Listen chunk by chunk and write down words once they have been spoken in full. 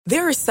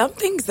There are some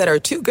things that are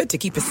too good to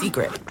keep a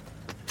secret.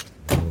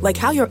 Like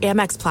how your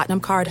Amex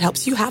Platinum card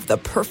helps you have the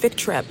perfect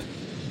trip.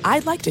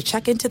 I'd like to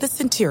check into the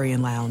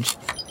Centurion Lounge.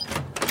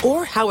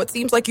 Or how it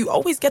seems like you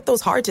always get those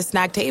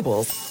hard-to-snag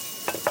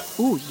tables.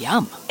 Ooh,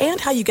 yum.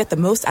 And how you get the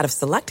most out of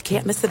select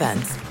can't-miss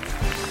events.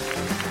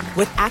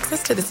 With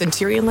access to the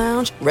Centurion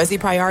Lounge, Resi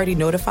Priority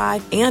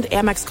Notified, and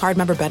Amex card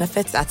member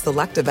benefits at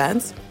select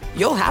events,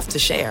 you'll have to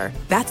share.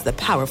 That's the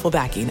powerful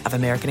backing of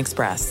American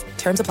Express.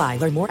 Terms apply.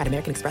 Learn more at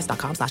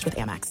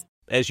americanexpress.com/withAmex.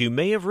 As you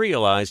may have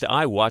realized,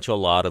 I watch a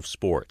lot of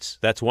sports.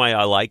 That's why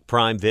I like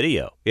Prime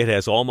Video. It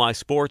has all my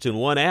sports in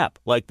one app,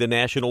 like the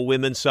National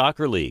Women's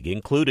Soccer League,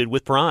 included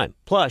with Prime.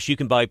 Plus, you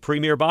can buy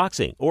Premier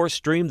Boxing or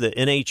stream the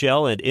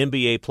NHL and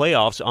NBA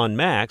playoffs on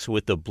Max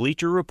with the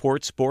Bleacher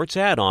Report Sports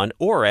add-on,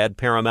 or add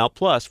Paramount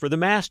Plus for the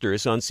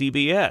Masters on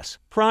CBS.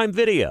 Prime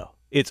Video.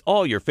 It's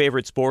all your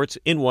favorite sports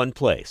in one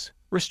place.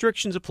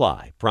 Restrictions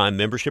apply. Prime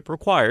membership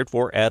required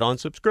for add-on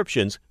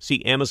subscriptions.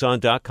 See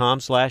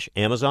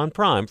Amazon.com/Amazon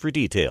Prime for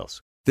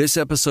details. This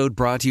episode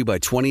brought to you by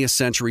 20th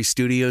Century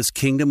Studios'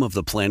 Kingdom of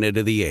the Planet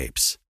of the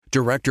Apes.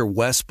 Director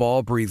Wes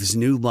Ball breathes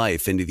new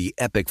life into the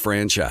epic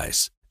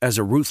franchise. As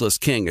a ruthless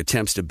king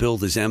attempts to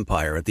build his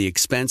empire at the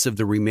expense of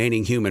the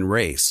remaining human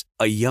race,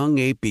 a young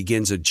ape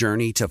begins a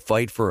journey to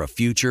fight for a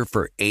future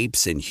for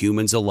apes and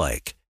humans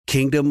alike.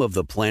 Kingdom of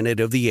the Planet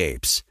of the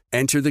Apes.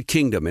 Enter the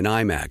kingdom in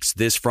IMAX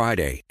this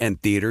Friday and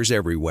theaters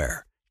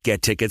everywhere.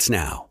 Get tickets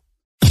now.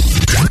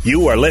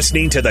 You are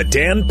listening to The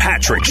Dan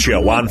Patrick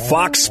Show on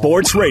Fox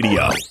Sports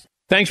Radio.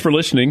 Thanks for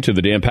listening to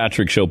The Dan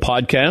Patrick Show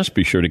podcast.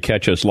 Be sure to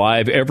catch us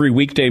live every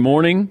weekday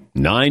morning,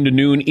 9 to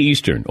noon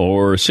Eastern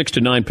or 6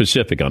 to 9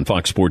 Pacific on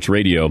Fox Sports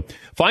Radio.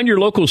 Find your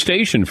local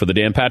station for The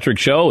Dan Patrick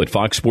Show at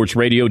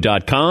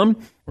foxsportsradio.com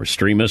or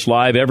stream us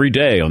live every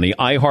day on the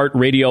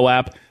iHeartRadio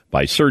app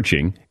by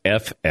searching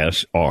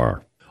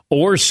FSR.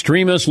 Or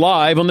stream us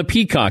live on the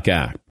Peacock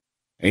app.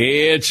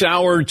 It's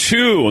hour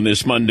 2 on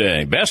this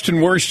Monday. Best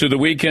and worst of the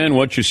weekend,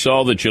 what you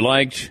saw that you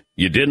liked,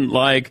 you didn't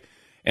like.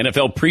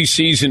 NFL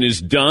preseason is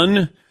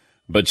done,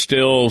 but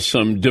still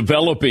some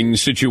developing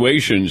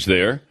situations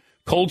there.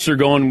 Colts are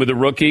going with a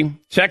rookie.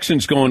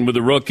 Texans going with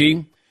a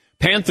rookie.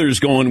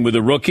 Panthers going with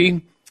a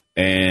rookie.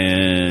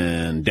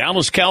 And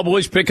Dallas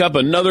Cowboys pick up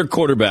another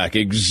quarterback.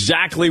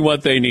 Exactly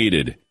what they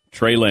needed.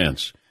 Trey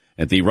Lance.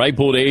 At the ripe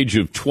old age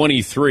of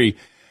 23.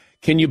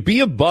 Can you be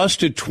a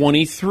bust at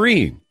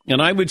 23?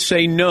 And I would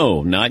say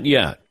no, not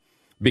yet.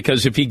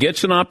 Because if he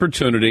gets an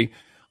opportunity,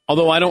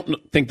 although I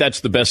don't think that's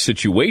the best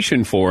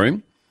situation for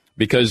him,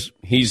 because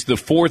he's the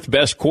 4th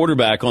best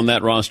quarterback on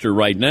that roster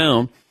right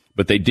now,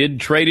 but they did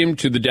trade him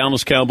to the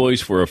Dallas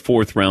Cowboys for a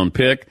 4th-round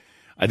pick.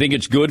 I think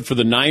it's good for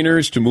the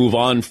Niners to move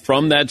on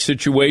from that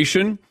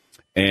situation.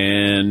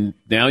 And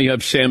now you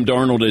have Sam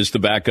Darnold as the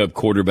backup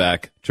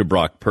quarterback to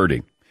Brock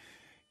Purdy.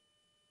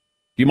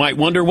 You might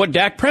wonder what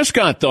Dak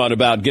Prescott thought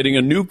about getting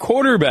a new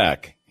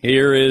quarterback.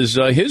 Here is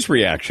his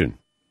reaction.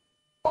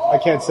 I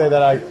can't say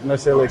that I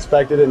necessarily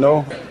expected it,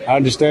 no. I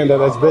understand that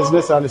that's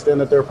business. I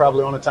understand that they're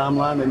probably on a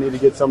timeline. They need to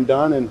get something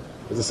done. And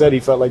as I said, he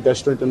felt like that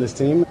strengthened his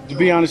team. To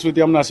be honest with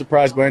you, I'm not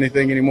surprised by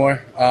anything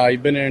anymore.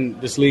 You've been in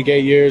this league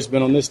 8 years,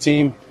 been on this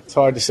team. It's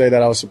hard to say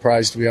that I was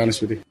surprised, to be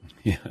honest with you.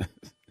 Yeah.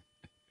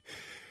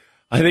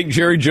 I think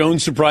Jerry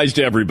Jones surprised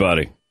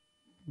everybody.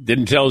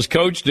 Didn't tell his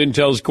coach, didn't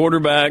tell his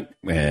quarterback,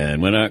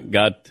 and went out and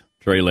got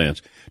Trey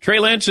Lance. Trey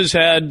Lance has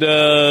had,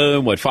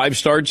 5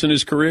 starts in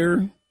his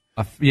career?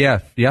 Yeah.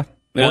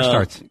 4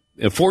 starts.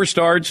 4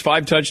 starts,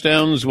 5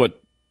 touchdowns, 3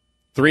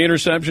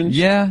 interceptions?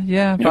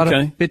 Yeah. About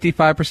a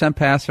 55%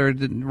 passer,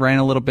 ran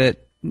a little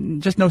bit.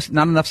 Just not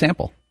enough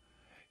sample.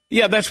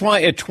 Yeah, that's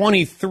why at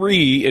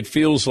 23 it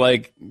feels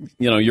like,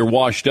 you're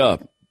washed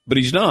up. But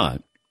he's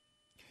not.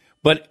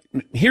 But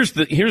here's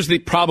the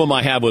problem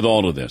I have with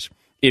all of this.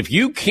 If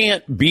you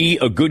can't be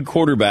a good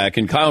quarterback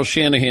in Kyle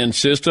Shanahan's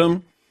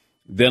system,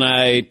 then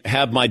I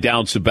have my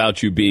doubts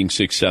about you being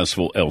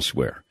successful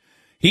elsewhere.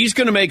 He's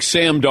going to make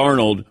Sam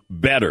Darnold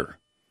better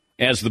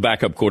as the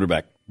backup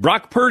quarterback.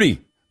 Brock Purdy,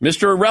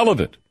 Mr.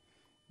 Irrelevant,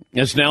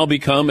 has now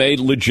become a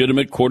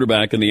legitimate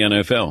quarterback in the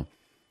NFL.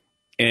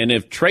 And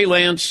if Trey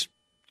Lance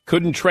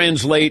couldn't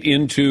translate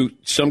into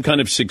some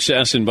kind of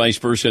success and vice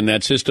versa in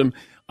that system,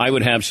 I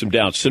would have some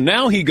doubts. So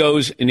now he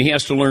goes and he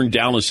has to learn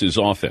Dallas's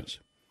offense.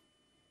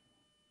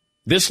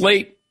 This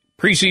late,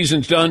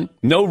 preseason's done,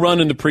 no run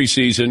in the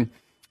preseason,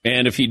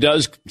 and if he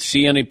does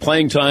see any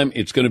playing time,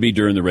 it's going to be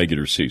during the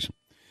regular season.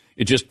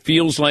 It just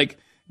feels like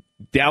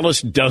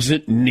Dallas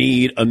doesn't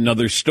need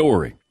another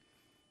story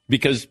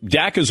because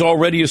Dak is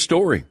already a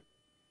story.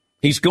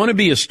 He's going to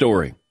be a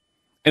story.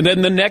 And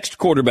then the next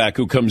quarterback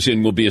who comes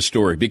in will be a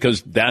story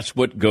because that's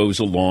what goes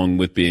along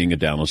with being a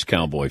Dallas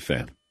Cowboy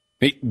fan.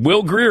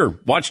 Will Grier,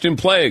 watched him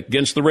play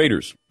against the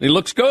Raiders. He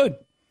looks good.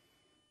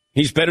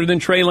 He's better than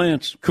Trey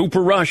Lance.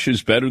 Cooper Rush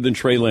is better than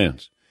Trey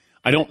Lance.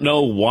 I don't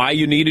know why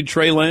you needed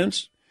Trey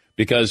Lance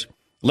because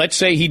let's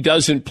say he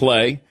doesn't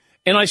play.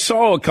 And I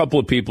saw a couple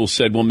of people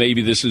said, well,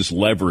 maybe this is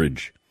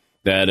leverage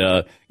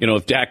that,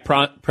 if Dak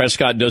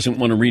Prescott doesn't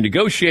want to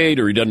renegotiate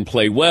or he doesn't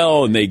play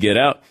well and they get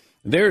out.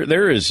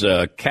 There is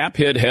cap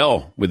hit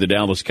hell with the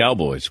Dallas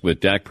Cowboys with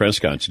Dak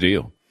Prescott's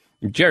deal.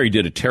 Jerry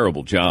did a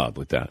terrible job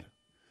with that.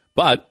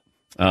 But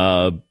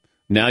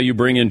now you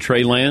bring in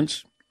Trey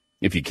Lance.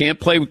 If you can't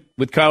play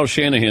with Kyle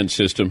Shanahan's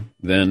system,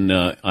 then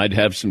I'd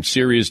have some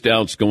serious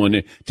doubts going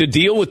in. To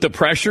deal with the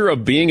pressure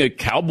of being a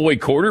Cowboy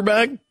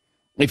quarterback,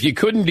 if you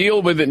couldn't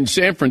deal with it in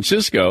San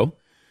Francisco,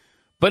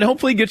 but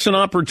hopefully gets an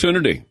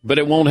opportunity. But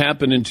it won't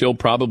happen until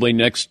probably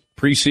next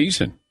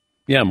preseason.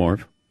 Yeah,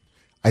 Marv.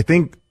 I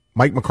think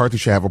Mike McCarthy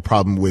should have a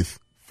problem with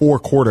 4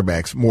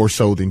 quarterbacks more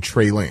so than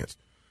Trey Lance.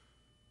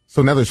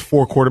 So now there's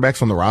 4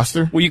 quarterbacks on the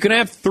roster? Well, you can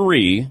have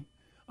 3.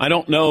 I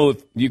don't know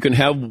if you can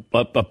have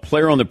a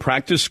player on the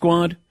practice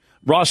squad.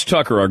 Ross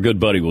Tucker, our good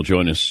buddy, will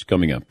join us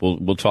coming up.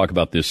 We'll talk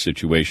about this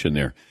situation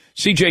there.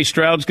 C.J.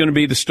 Stroud's going to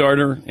be the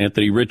starter.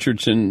 Anthony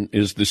Richardson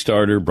is the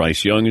starter.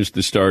 Bryce Young is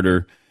the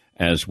starter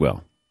as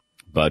well.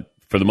 But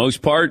for the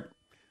most part,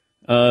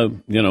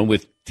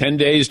 with 10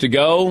 days to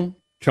go,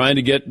 trying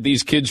to get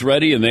these kids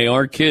ready, and they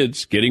are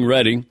kids getting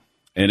ready,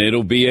 and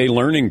it'll be a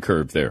learning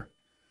curve there.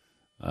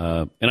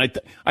 And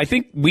I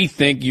think we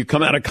think you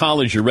come out of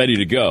college, you're ready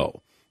to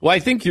go. Well, I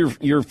think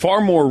you're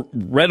far more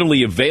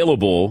readily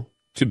available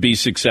to be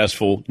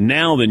successful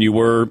now than you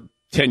were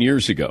 10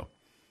 years ago.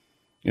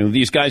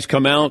 These guys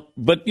come out,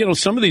 but,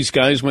 some of these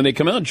guys, when they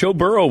come out, Joe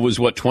Burrow was,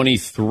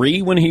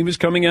 23 when he was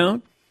coming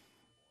out?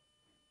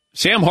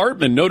 Sam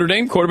Hartman, Notre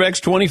Dame quarterback's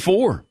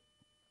 24.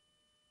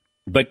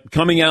 But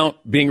coming out,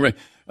 being ready.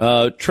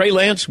 Trey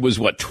Lance was,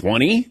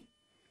 20?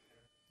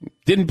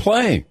 Didn't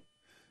play.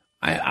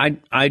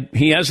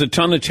 He has a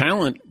ton of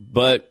talent,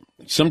 but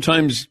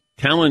sometimes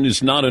talent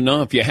is not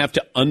enough. You have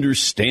to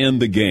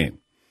understand the game.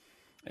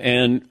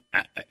 And,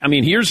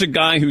 here's a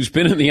guy who's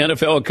been in the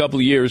NFL a couple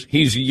of years.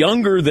 He's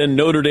younger than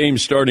Notre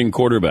Dame's starting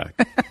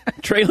quarterback.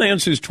 Trey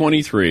Lance is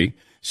 23.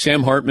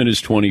 Sam Hartman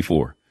is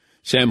 24.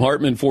 Sam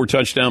Hartman, 4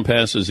 touchdown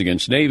passes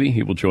against Navy.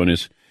 He will join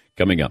us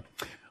coming up.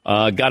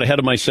 Got ahead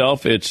of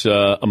myself. It's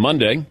a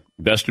Monday,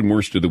 best and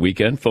worst of the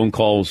weekend. Phone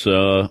calls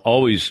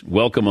always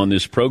welcome on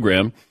this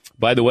program.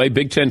 By the way,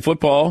 Big Ten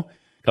football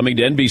coming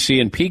to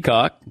NBC and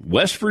Peacock.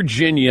 West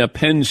Virginia,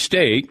 Penn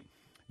State,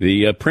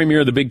 the premiere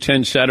of the Big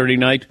Ten Saturday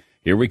night.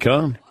 Here we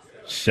come.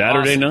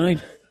 Saturday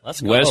night.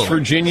 Let's go. West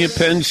Virginia,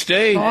 Penn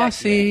State.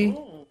 Saucy.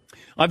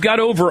 I've got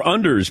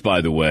over-unders,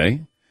 by the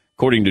way,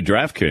 according to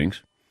DraftKings.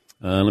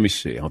 Let me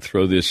see. I'll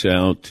throw this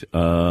out.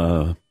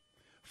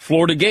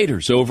 Florida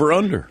Gators,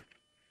 over-under.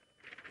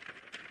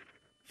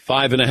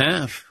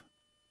 5.5.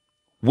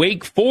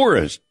 Wake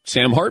Forest,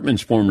 Sam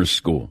Hartman's former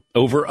school,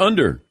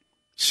 over-under.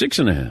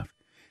 6.5.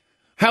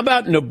 How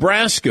about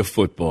Nebraska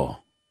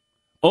football?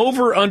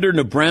 Over under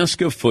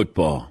Nebraska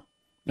football.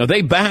 Are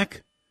they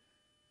back?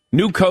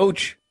 New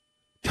coach.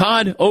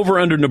 Todd, over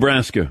under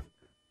Nebraska.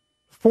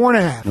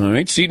 4.5. All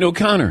right, Seton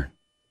O'Connor.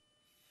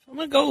 I'm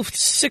going to go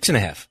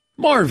 6.5.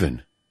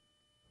 Marvin.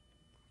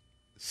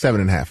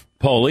 7.5.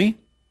 Paulie.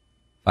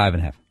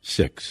 5.5.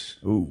 6.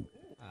 Ooh.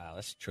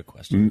 That's a trick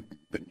question.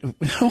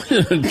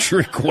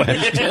 Trick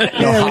question.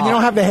 Yeah, when you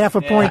don't have the half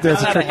a point,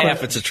 there's a trick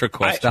question. It's a trick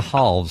question. The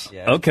halves.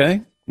 Yeah.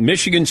 Okay.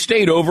 Michigan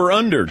State, over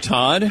under.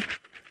 Todd.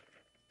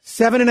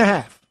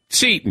 7.5.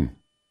 Seton.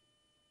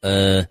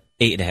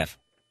 8.5.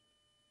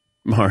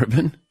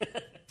 Marvin.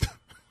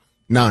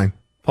 9.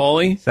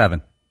 Paulie.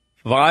 7.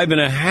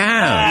 5.5.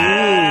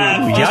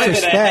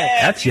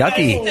 That's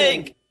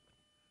yucky.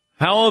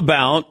 How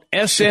about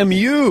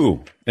SMU?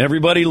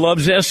 Everybody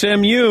loves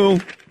SMU.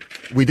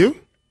 We do?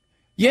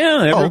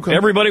 Yeah,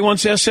 everybody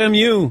wants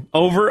SMU.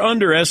 Over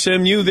under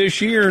SMU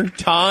this year.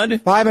 Todd.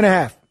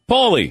 5.5.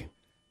 Paulie.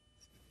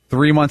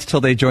 3 months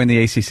till they join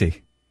the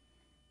ACC.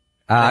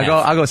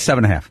 I'll go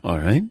 7.5. All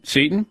right.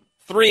 Seton.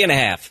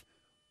 3.5.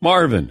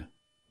 Marvin.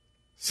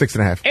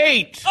 6.5.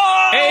 8.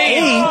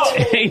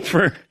 Oh! 8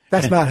 for.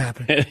 That's not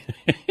happening.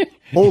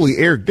 Holy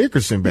Eric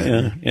Dickerson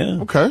back.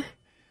 Yeah. Okay.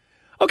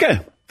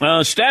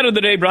 Stat of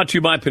the day brought to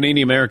you by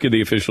Panini America,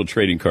 the official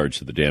trading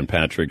cards of the Dan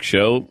Patrick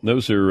Show.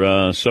 Those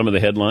are some of the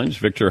headlines.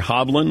 Victor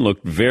Hovland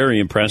looked very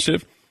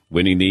impressive,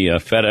 winning the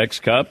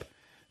FedEx Cup.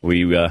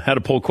 We had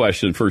a poll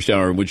question first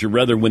hour. Would you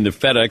rather win the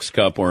FedEx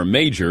Cup or a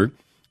major?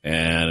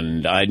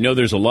 And I know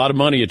there's a lot of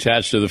money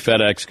attached to the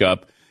FedEx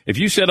Cup. If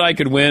you said I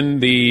could win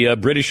the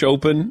British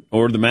Open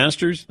or the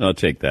Masters, I'll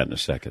take that in a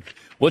second.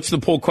 What's the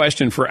poll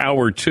question for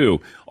hour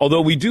 2?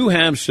 Although we do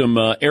have some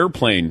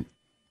airplane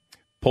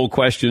poll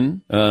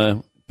questions.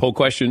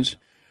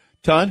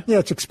 Todd? Yeah,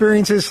 it's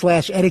experiences /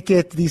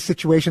 etiquette, these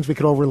situations we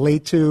could all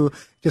relate to,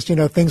 just,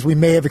 things we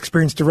may have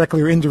experienced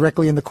directly or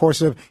indirectly in the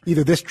course of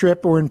either this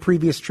trip or in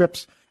previous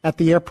trips at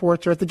the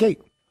airport or at the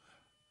gate.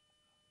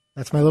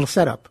 That's my little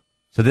setup.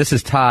 So this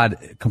is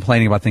Todd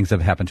complaining about things that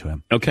have happened to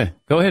him. Okay,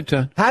 go ahead,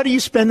 Todd. How do you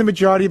spend the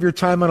majority of your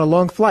time on a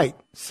long flight?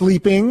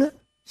 Sleeping,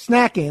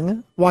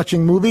 snacking,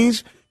 watching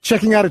movies,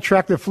 checking out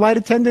attractive flight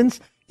attendants,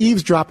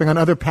 eavesdropping on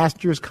other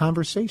passengers'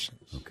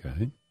 conversations.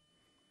 Okay.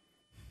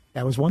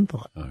 That was one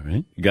thought. All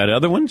right. You got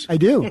other ones? I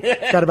do.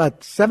 Got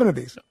about 7 of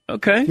these.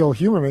 Okay. If you'll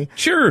humor me.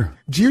 Sure.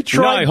 Do you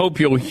try? No, I hope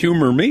you'll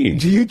humor me.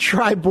 Do you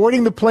try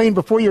boarding the plane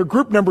before your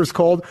group number is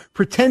called,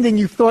 pretending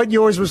you thought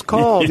yours was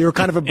called? You were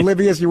kind of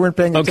oblivious. You weren't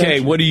paying attention. Okay,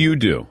 what do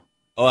do?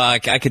 Oh, I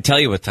could tell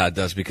you what Todd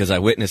does because I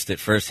witnessed it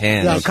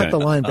firsthand. Yeah, I cut the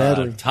line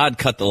badly. Todd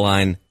cut the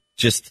line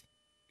just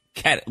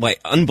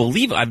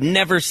unbelievable. I've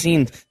never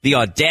seen the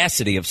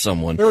audacity of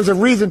someone. There was a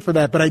reason for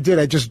that, but I did.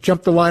 I just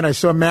jumped the line. I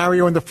saw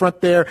Mario in the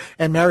front there,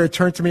 and Mario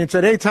turned to me and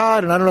said, "Hey,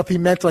 Todd." And I don't know if he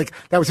meant like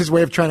that was his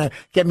way of trying to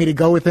get me to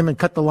go with him and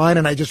cut the line.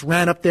 And I just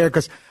ran up there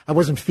because I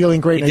wasn't feeling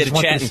great. He And I did just a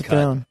wanted chat to sit and cut.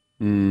 down.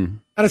 And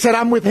I said,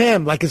 "I'm with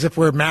him," like as if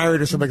we're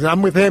married or something.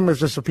 I'm with him,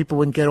 just so people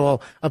wouldn't get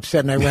all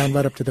upset. And I ran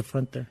right up to the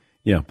front there.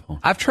 Yeah, Paul.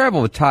 I've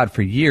traveled with Todd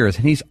for years,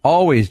 and he's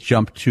always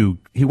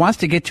he wants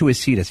to get to his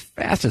seat as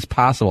fast as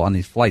possible on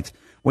these flights,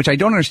 which I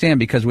don't understand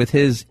because with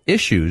his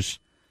issues,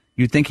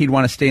 you'd think he'd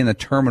want to stay in the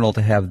terminal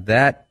to have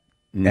that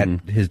at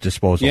his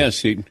disposal.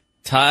 Yes,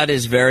 Todd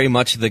is very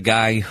much the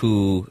guy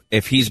who,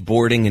 if he's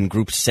boarding in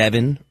group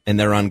 7 and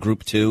they're on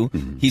group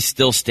 2, he's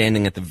still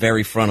standing at the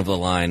very front of the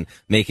line,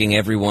 making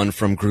everyone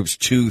from groups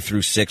 2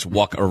 through 6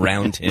 walk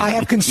around him. I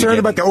have concern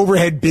about the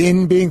overhead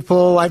bin being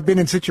full. I've been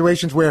in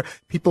situations where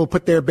people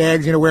put their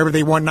bags, wherever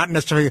they want, not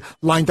necessarily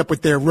lined up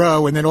with their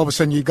row, and then all of a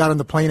sudden you got on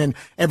the plane and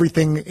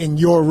everything in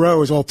your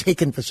row is all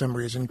taken for some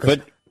reason.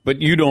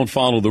 But you don't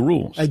follow the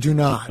rules. I do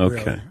not.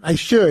 Okay. Really. I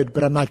should,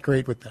 but I'm not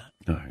great with that.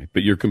 All right,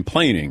 but you're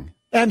complaining.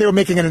 And they were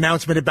making an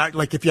announcement about,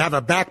 like, if you have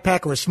a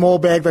backpack or a small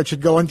bag that should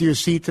go under your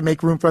seat to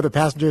make room for other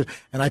passengers.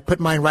 And I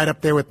put mine right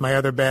up there with my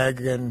other bag,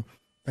 and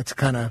that's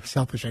kind of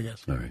selfish, I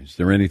guess. All right. Is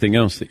there anything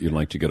else that you'd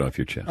like to get off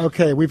your chest?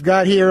 Okay, we've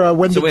got here So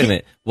wait a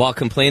minute. While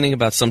complaining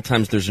about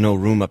sometimes there's no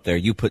room up there,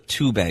 you put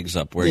 2 bags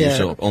up where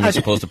you're only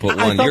supposed to put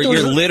one.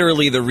 You're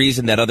literally the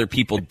reason that other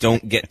people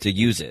don't get to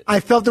use it. I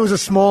felt it was a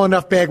small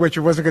enough bag which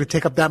it wasn't going to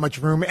take up that much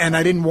room, and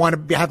I didn't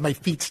want to have my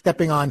feet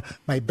stepping on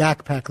my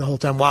backpack the whole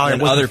time while I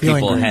And wasn't other feeling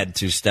people great. had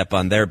to step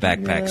on their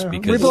backpacks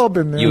because we've all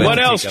been there. What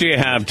else do you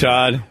have,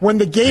 Todd? When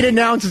the gate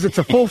announces it's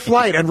a full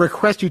flight and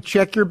requests you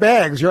check your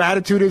bags, your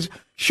attitude is,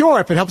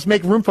 sure, if it helps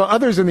make room for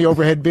others in the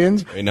overhead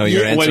bins. We know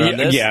your answer on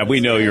this. Yeah,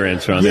 we know your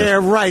answer on this. Yeah,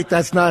 right.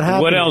 That's not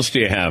happening. What else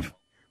do you have?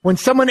 When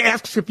someone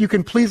asks if you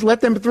can please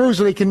let them through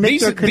so they can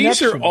make their connection.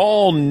 These are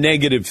all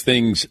negative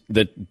things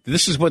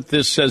this is what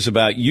this says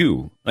about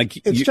you. Like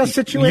It's just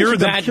situations. You're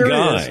that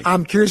guy.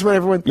 I'm curious what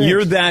everyone thinks.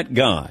 You're that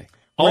guy.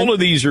 All of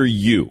these are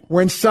you.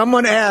 When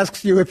someone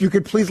asks you if you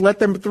could please let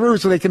them through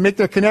so they can make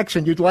their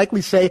connection, you'd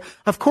likely say,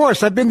 "Of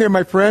course, I've been there,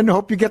 my friend.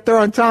 Hope you get there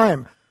on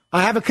time.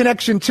 I have a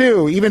connection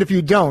too, even if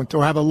you don't,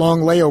 or have a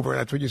long layover."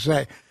 That's what you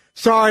say.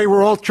 "Sorry,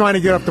 we're all trying to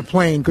get off the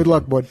plane. Good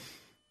luck, bud."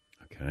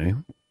 Okay.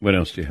 What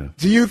else do you have?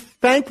 Do you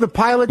thank the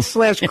pilot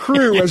 /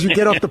 crew as you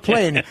get off the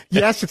plane?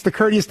 Yes, it's the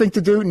courteous thing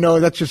to do.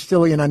 No, that's just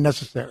silly and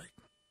unnecessary.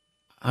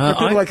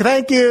 People are like,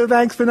 "Thank you.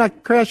 Thanks for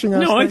not crashing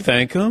us." No, I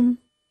thank them.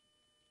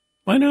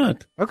 Why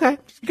not? Okay.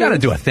 You got to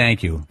do a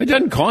thank you. It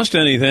doesn't cost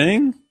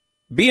anything.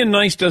 Being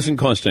nice doesn't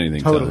cost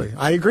anything. Totally. Todd.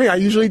 I agree. I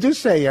usually do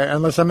say,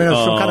 unless I'm in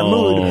some kind of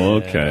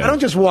mood. Okay. I don't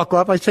just walk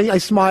up. I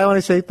smile and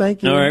I say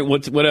thank you. All right.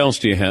 What else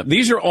do you have?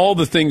 These are all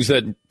the things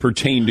that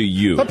pertain to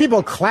you. Some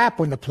people clap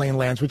when the plane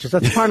lands,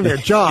 that's part of their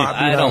job.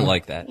 I don't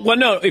like that. Well,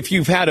 no. If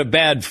you've had a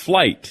bad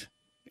flight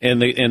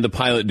and the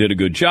pilot did a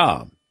good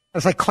job.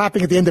 It's like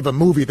clapping at the end of a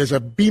movie. There's a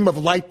beam of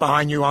light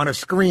behind you on a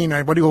screen.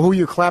 And who are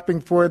you clapping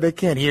for? They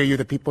can't hear you,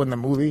 the people in the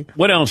movie.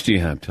 What else do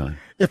you have, Ty?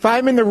 If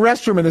I'm in the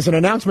restroom and there's an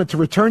announcement to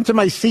return to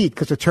my seat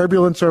because of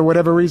turbulence or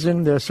whatever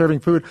reason, they're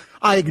serving food,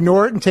 I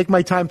ignore it and take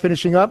my time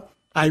finishing up.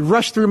 I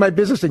rush through my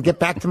business and get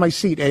back to my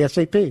seat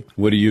ASAP.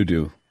 What do you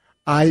do?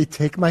 I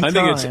take my time.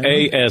 I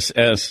think it's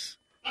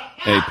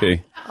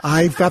ASSAP.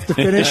 I've got to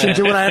finish and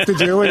do what I have to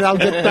do, and I'll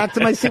get back to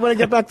my seat when I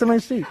get back to my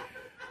seat.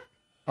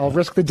 I'll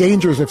risk the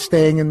dangers of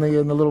staying in the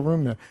little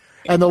room there.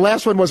 And the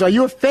last one was, are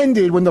you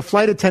offended when the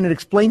flight attendant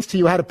explains to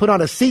you how to put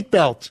on a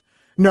seatbelt?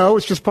 No,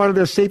 it's just part of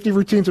their safety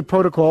routines and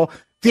protocol.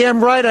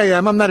 Damn right I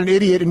am. I'm not an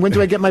idiot. And when do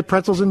I get my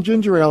pretzels and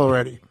ginger ale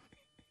already?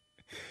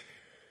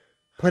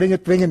 Putting a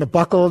thing in the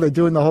buckle. They're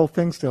doing the whole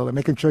thing still. They're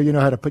making sure you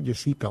know how to put your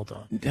seatbelt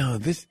on. No, I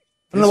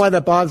don't know why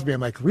that bothers me. I'm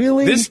like,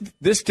 really?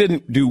 This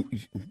didn't do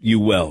you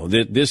well.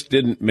 This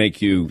didn't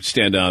make you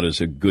stand out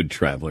as a good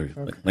traveler.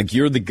 Okay. Like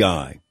you're the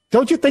guy.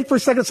 Don't you think for a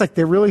second it's like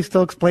they're really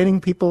still explaining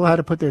people how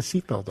to put their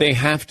seatbelt on? They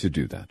have to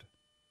do that.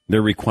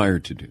 They're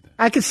required to do that.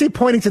 I can see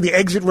pointing to the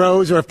exit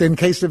rows or if in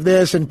case of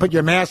this and put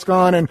your mask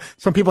on, and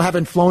some people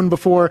haven't flown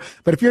before.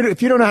 But if you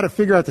don't know how to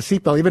figure out the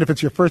seatbelt, even if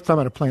it's your first time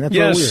on a plane, that's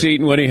yes, weird.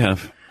 Seton, what do you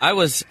have?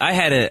 I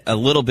had a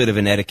little bit of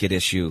an etiquette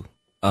issue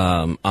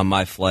on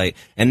my flight,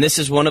 and this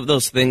is one of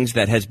those things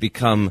that has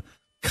become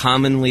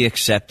commonly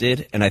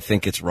accepted, and I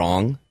think it's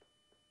wrong.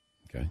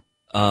 Okay.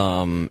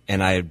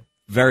 And I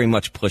very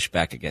much push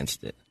back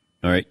against it.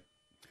 All right.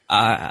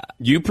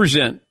 You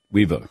present,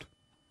 we vote.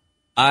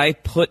 I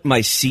put my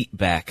seat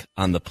back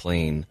on the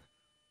plane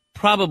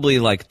probably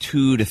like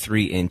 2 to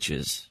 3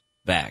 inches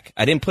back.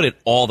 I didn't put it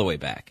all the way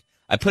back.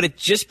 I put it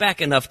just back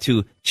enough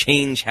to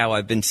change how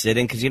I've been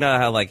sitting, because you know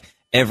how like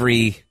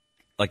every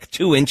like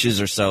 2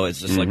 inches or so. It's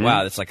just like,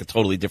 wow, it's like a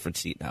totally different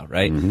seat now,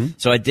 right?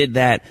 So I did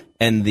that,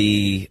 and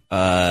the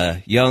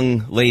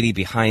young lady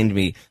behind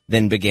me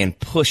then began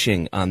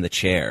pushing on the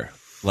chair,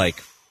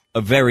 like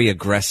very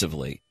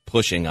aggressively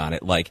pushing on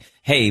it, like,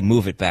 hey,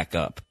 move it back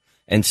up.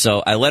 And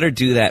so I let her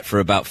do that for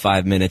about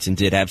 5 minutes and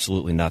did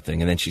absolutely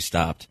nothing, and then she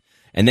stopped.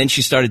 And then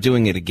she started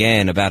doing it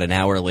again about an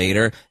hour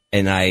later,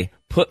 and I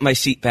put my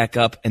seat back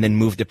up and then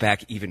moved it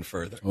back even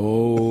further.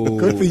 Oh,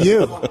 good for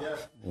you.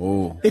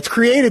 Oh. It's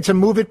created to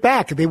move it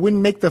back. They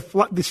wouldn't make the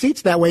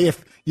seats that way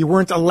if you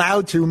weren't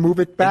allowed to move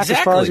it back as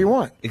far as you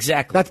want.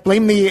 Exactly. That's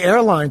blame the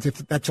airlines if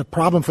that's a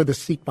problem for the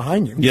seat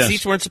behind you. Yes.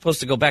 Seats weren't supposed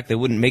to go back. They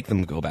wouldn't make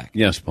them go back.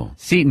 Yes, Paul.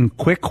 Seton,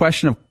 quick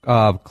question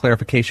of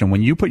clarification.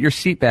 When you put your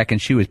seat back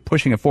and she was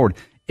pushing it forward,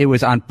 it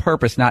was on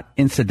purpose, not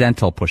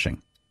incidental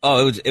pushing.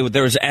 Oh,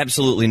 there was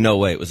absolutely no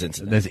way it was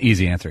incidental. There's an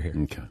easy answer here.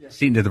 Okay.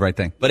 Seton did the right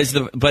thing. But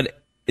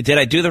did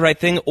I do the right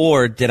thing,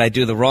 or did I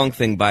do the wrong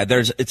thing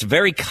it's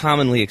very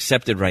commonly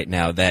accepted right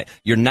now that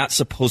you're not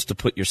supposed to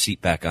put your seat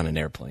back on an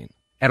airplane.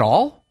 At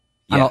all?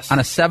 Yes. On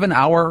a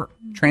 7-hour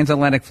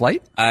transatlantic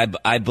flight?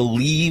 I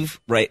believe,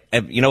 right,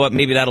 you know what,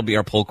 maybe that'll be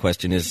our poll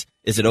question is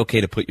it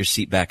okay to put your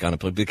seat back on a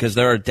plane? Because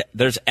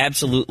there's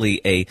absolutely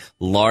a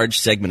large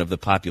segment of the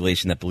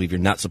population that believe you're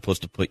not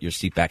supposed to put your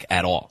seat back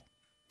at all.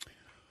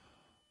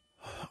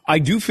 I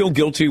do feel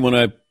guilty when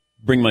I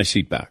bring my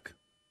seat back.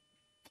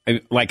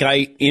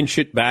 I inch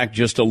it back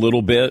just a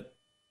little bit,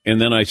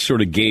 and then I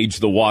sort of gauge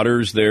the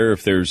waters there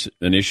if there's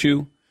an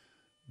issue.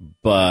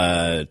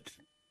 But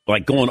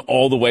like going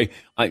all the way,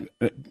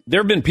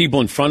 there have been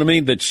people in front of me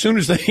that as soon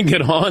as they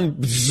get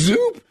on,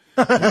 zoop,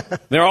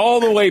 they're all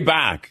the way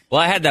back.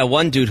 Well, I had that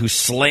one dude who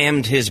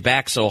slammed his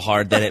back so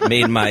hard that it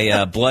made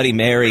my Bloody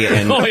Mary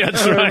and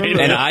that's right.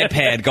 an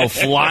iPad go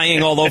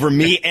flying all over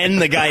me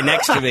and the guy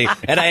next to me.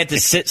 And I had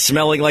to sit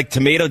smelling like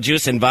tomato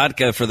juice and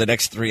vodka for the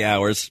next 3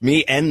 hours.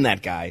 Me and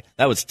that guy.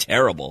 That was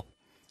terrible.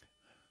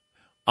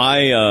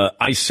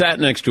 I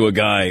sat next to a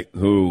guy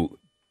who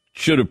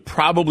should have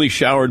probably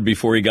showered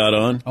before he got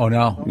on. Oh,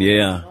 no.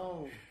 Yeah.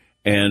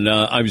 And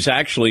I was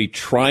actually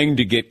trying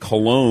to get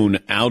cologne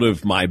out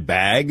of my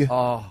bag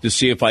to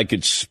see if I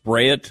could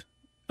spray it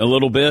a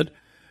little bit.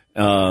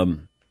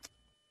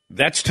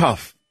 That's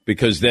tough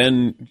because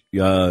then,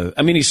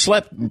 he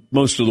slept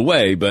most of the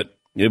way, but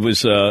it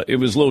was a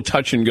little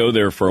touch and go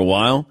there for a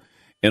while.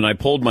 And I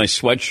pulled my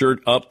sweatshirt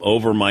up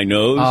over my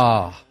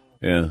nose.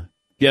 Yeah.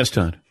 Yes,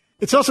 Todd.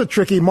 It's also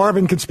tricky.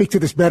 Marvin can speak to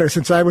this better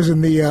since I was in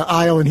the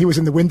aisle and he was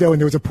in the window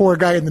and there was a poor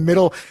guy in the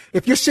middle.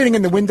 If you're sitting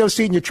in the window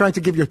seat and you're trying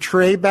to give your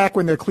tray back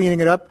when they're cleaning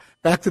it up,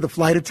 back to the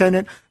flight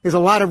attendant, there's a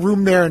lot of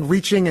room there and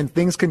reaching and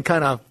things can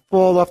kind of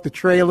fall off the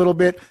tray a little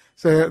bit.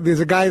 So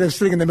there's a guy that's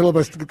sitting in the middle of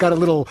us got a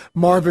little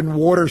Marvin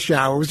water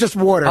shower. It was just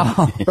water.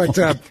 But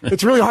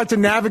it's really hard to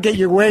navigate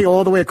your way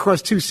all the way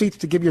across 2 seats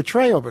to give your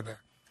tray over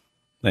there.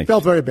 Thanks.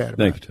 Felt very bad.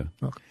 Thank you, Tom.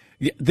 Okay.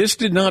 Yeah, this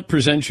did not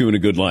present you in a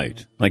good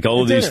light. Like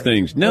all of these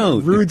things. No.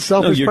 Rude,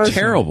 selfish you're person.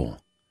 terrible.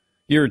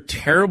 You're a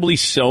terribly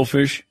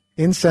selfish,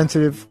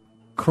 insensitive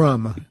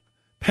crumb.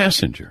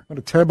 Passenger. What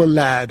a terrible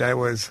lad I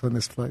was on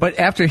this flight. But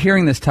after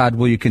hearing this, Todd,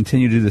 will you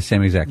continue to do the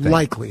same exact thing?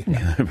 Likely.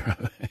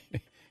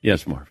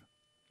 Yes, Marv.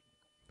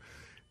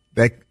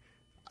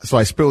 So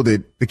I spilled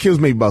it. The kid was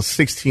maybe about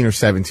 16 or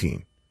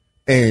 17.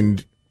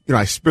 And,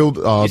 I spilled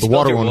the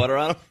water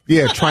on him?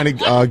 Yeah, trying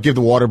to give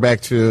the water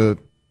back to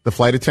the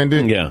flight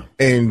attendant. Yeah.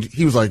 And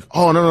he was like,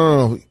 oh,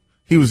 no.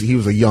 He was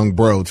a young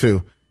bro,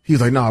 too. He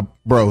was like, nah,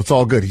 bro, it's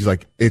all good. He's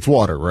like, it's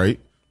water, right?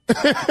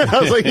 I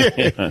was like,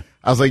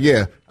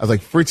 yeah. I was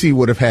like, Fritzy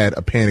would have had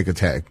a panic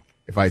attack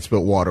if I had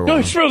spilled water on him.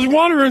 No, he spills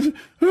water. Is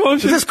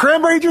this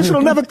cranberry juice?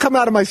 It'll never come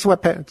out of my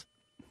sweatpants.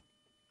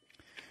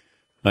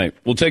 All right,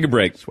 we'll take a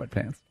break.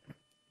 Sweatpants.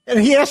 And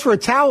he asked for a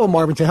towel,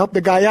 Marvin, to help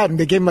the guy out, and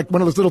they gave him like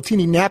one of those little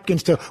teeny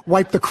napkins to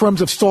wipe the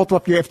crumbs of salt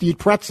off you after you eat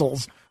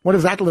pretzels. What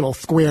does that little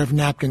square of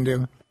napkin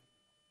do?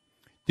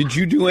 Did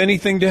you do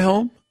anything to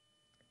help?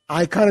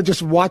 I kind of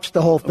just watched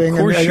the whole thing. Of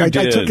course and you I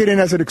did. took it in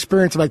as an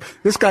experience. Like,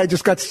 this guy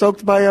just got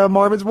soaked by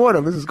Marvin's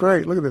water. This is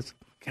great. Look at this.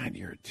 God,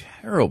 you're a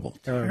terrible,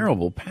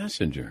 terrible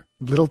passenger.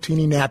 Little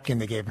teeny napkin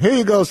they gave him. Here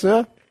you go, sir.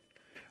 All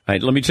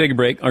right, let me take a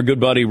break. Our good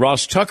buddy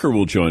Ross Tucker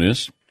will join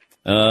us.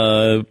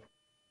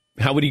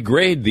 How would he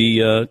grade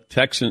the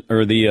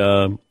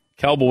the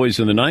Cowboys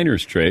and the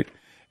Niners trade?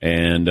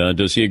 And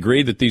does he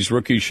agree that these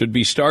rookies should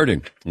be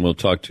starting? And we'll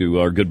talk to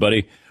our good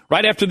buddy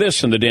right after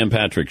this on the Dan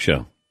Patrick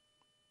Show.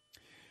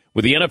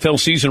 With the NFL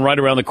season right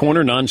around the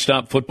corner,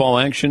 nonstop football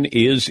action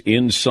is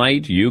in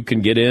sight. You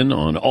can get in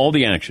on all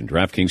the action.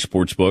 DraftKings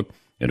Sportsbook,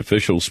 an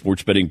official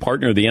sports betting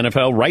partner of the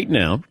NFL right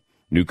now.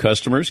 New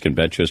customers can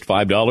bet just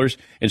 $5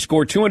 and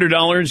score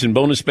 $200 in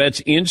bonus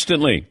bets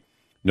instantly.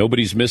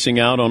 Nobody's missing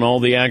out on all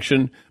the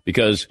action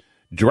because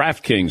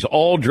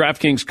all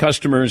DraftKings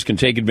customers can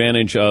take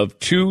advantage of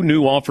 2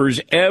 new offers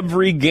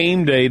every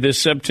game day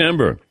this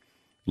September.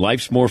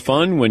 Life's more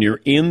fun when you're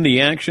in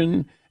the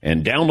action.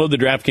 And download the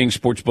DraftKings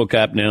Sportsbook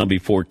app now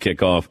before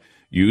kickoff.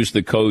 Use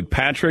the code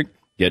Patrick.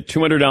 Get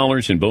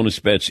 $200 in bonus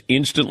bets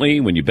instantly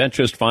when you bet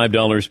just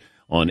 $5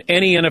 on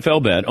any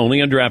NFL bet,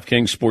 only on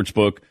DraftKings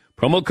Sportsbook.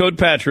 Promo code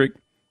Patrick.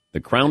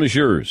 The crown is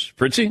yours.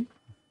 Fritzy?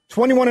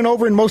 21 and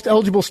over in most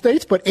eligible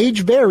states, but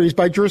age varies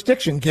by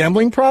jurisdiction.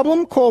 Gambling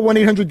problem? Call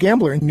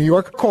 1-800-GAMBLER. In New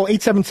York, call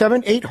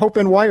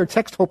 877-8-HOPE-NY or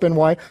text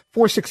HOPE-NY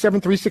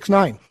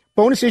 467-369.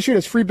 Bonus issued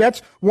as free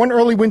bets. One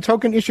early win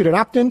token issued at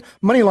opt-in.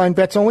 Moneyline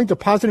bets only.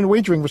 Deposit and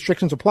wagering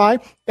restrictions apply.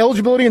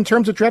 Eligibility in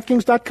terms at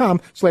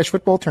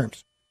DraftKings.com/football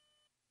terms.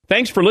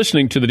 Thanks for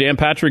listening to the Dan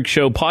Patrick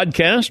Show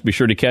podcast. Be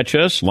sure to catch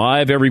us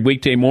live every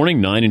weekday morning,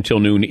 9 until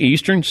noon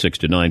Eastern, 6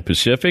 to 9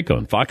 Pacific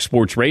on Fox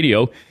Sports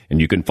Radio. And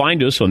you can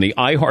find us on the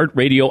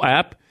iHeartRadio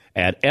app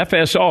at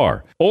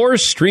FSR or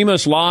stream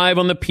us live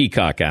on the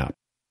Peacock app.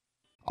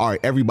 All right,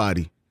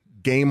 everybody,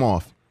 game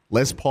off.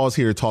 Let's pause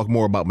here to talk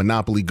more about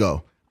Monopoly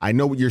Go. I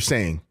know what you're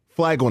saying.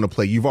 Flag on the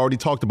play. You've already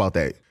talked about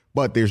that.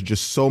 But there's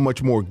just so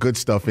much more good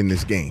stuff in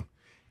this game.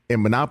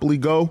 In Monopoly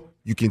Go,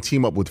 you can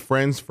team up with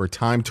friends for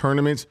time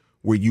tournaments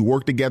where you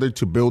work together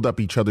to build up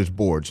each other's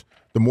boards.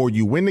 The more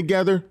you win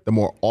together, the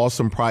more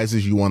awesome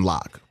prizes you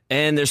unlock.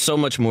 And there's so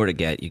much more to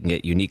get. You can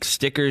get unique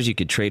stickers. You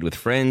could trade with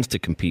friends to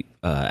compete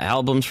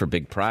albums for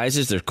big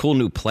prizes. There's cool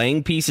new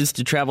playing pieces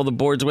to travel the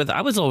boards with.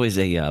 I was always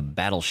a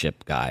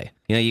Battleship guy.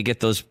 You know, you get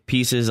those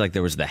pieces, like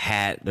there was the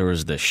hat, there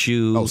was the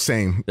shoe. Oh,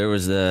 same. I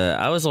was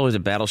always a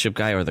Battleship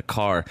guy, or the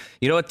car.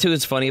 You know what, too,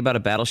 is funny about a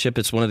Battleship?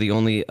 It's one of the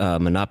only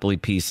Monopoly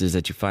pieces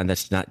that you find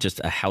that's not just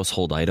a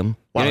household item.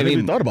 Wow, You know I what never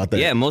even thought about that.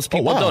 Yeah, most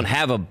people wow. don't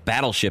have a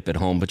Battleship at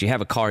home, but you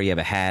have a car, you have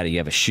a hat, you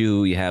have a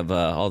shoe, you have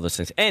all those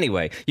things.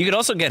 Anyway, you could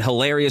also get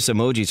hilarious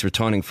emojis for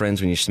taunting friends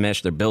when you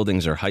smash their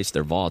buildings or heist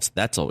their vaults.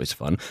 That's always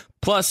fun.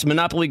 Plus,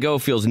 Monopoly Go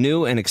feels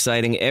new and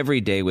exciting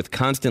every day with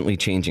constantly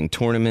changing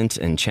tournaments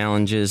and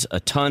challenges.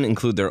 A ton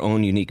include their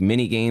own unique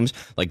mini games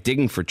like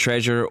digging for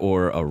treasure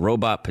or a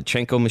robot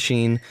Pachinko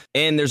machine.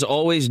 And there's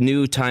always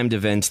new timed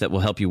events that will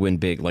help you win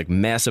big, like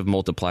massive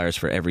multipliers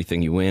for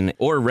everything you win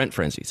or rent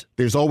frenzies.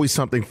 There's always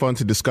something fun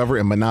to discover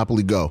in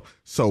Monopoly Go.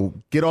 So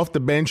get off the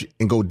bench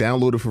and go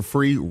download it for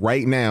free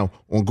right now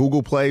on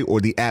Google Play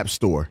or the App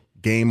Store.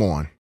 Game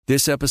on.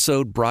 This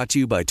episode brought to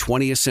you by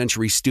 20th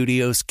Century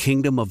Studios'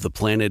 Kingdom of the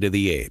Planet of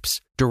the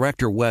Apes.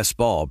 Director Wes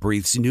Ball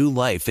breathes new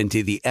life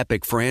into the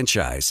epic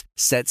franchise,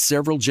 set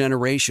several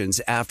generations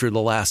after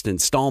the last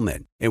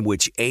installment, in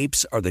which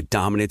apes are the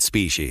dominant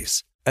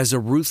species. As a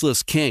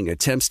ruthless king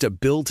attempts to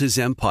build his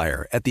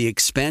empire at the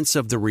expense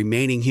of the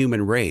remaining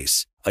human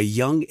race, a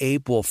young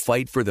ape will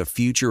fight for the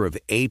future of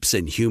apes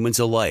and humans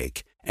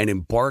alike and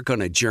embark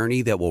on a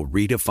journey that will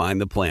redefine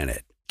the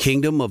planet.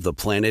 Kingdom of the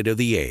Planet of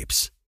the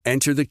Apes.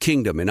 Enter the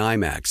kingdom in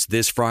IMAX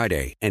this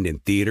Friday and in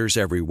theaters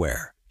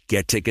everywhere.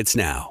 Get tickets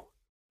now.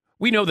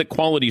 We know that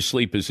quality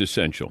sleep is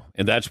essential,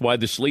 and that's why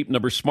the Sleep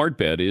Number Smart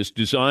Bed is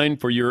designed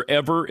for your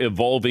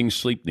ever-evolving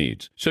sleep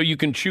needs, so you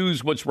can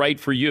choose what's right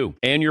for you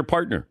and your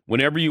partner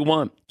whenever you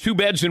want. 2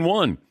 beds in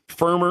one,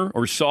 firmer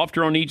or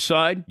softer on each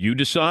side, you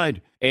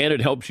decide. And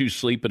it helps you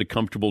sleep at a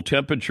comfortable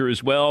temperature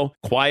as well,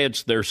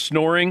 quiets their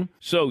snoring,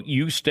 so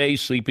you stay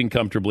sleeping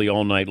comfortably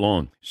all night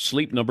long.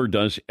 Sleep Number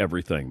does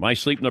everything. My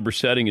Sleep Number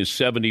setting is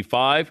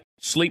 75.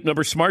 Sleep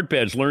Number Smart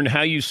Beds learn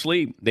how you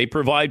sleep. They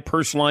provide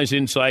personalized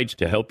insights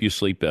to help you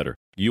sleep better.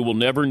 You will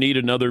never need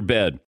another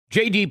bed.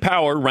 J.D.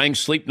 Power ranks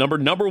Sleep Number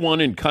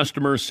 #1 in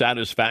customer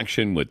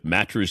satisfaction with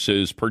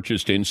mattresses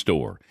purchased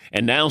in-store.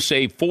 And now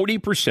save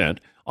 40%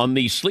 on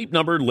the Sleep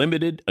Number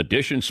Limited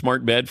Edition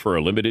Smart Bed for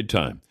a limited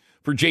time.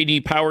 For J.D.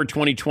 Power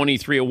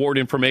 2023 award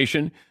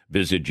information,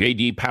 visit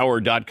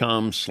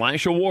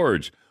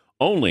jdpower.com/awards.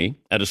 Only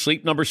at a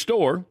Sleep Number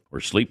store or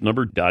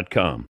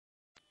sleepnumber.com.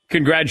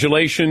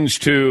 Congratulations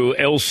to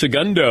El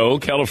Segundo,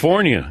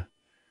 California.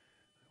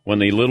 Won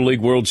the Little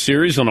League World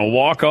Series on a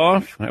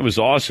walk-off. That was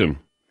awesome.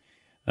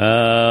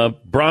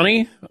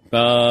 Bronny,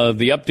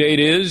 the update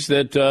is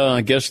that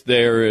I guess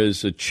there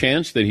is a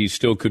chance that he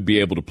still could be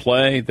able to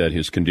play, that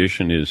his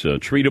condition is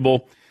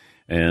treatable.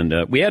 And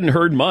we hadn't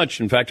heard much.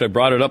 In fact, I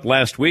brought it up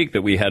last week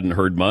that we hadn't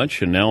heard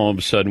much, and now all of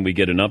a sudden we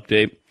get an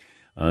update.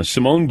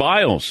 Simone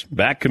Biles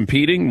back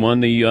competing, won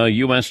the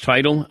U.S.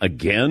 title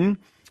again.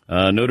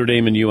 Notre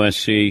Dame and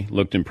USC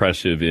looked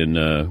impressive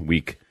in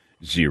week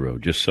 0.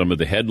 Just some of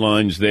the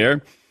headlines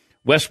there.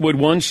 Westwood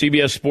One,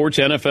 CBS Sports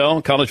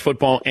NFL college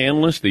football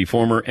analyst, the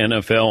former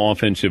NFL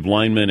offensive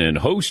lineman and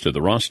host of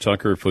the Ross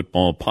Tucker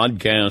Football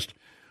Podcast.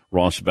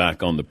 Ross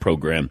back on the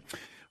program.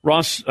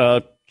 Ross,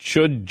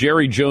 should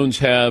Jerry Jones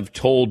have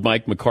told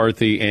Mike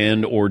McCarthy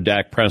and or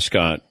Dak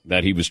Prescott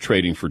that he was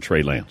trading for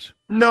Trey Lance?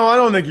 No, I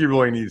don't think he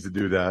really needs to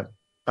do that.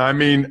 I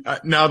mean,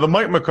 now the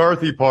Mike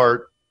McCarthy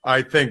part,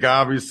 I think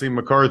obviously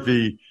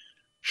McCarthy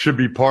should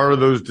be part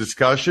of those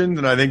discussions,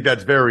 and I think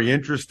that's very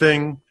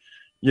interesting,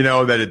 you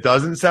know, that it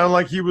doesn't sound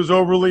like he was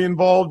overly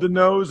involved in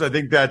those. I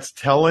think that's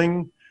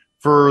telling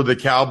for the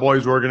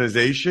Cowboys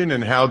organization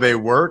and how they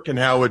work and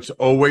how it's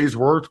always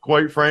worked,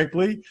 quite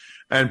frankly.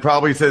 And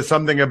probably says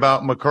something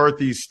about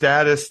McCarthy's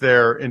status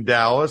there in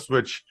Dallas,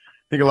 which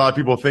I think a lot of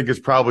people think is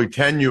probably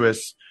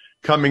tenuous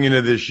coming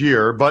into this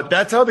year. But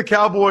that's how the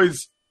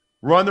Cowboys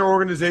run their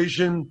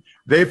organization.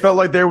 They felt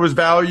like there was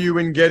value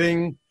in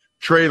getting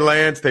Trey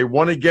Lance. They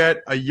want to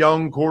get a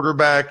young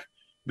quarterback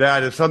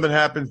that if something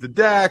happens to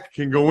Dak,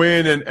 can go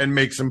in and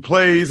make some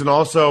plays and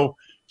also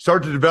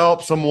start to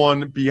develop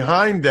someone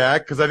behind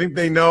Dak, because I think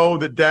they know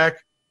that Dak,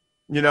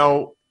 you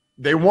know,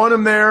 they want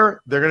him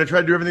there. They're going to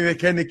try to do everything they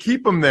can to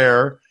keep him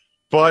there.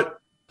 But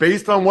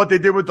based on what they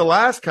did with the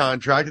last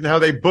contract and how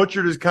they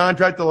butchered his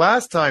contract the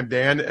last time,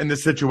 Dan, in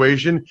this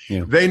situation,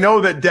 they know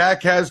that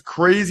Dak has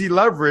crazy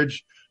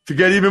leverage to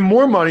get even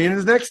more money in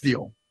his next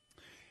deal.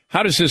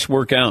 How does this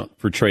work out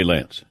for Trey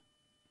Lance?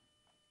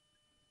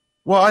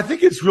 Well, I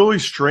think it's really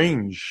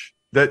strange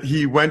that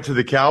he went to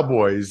the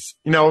Cowboys.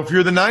 You know, if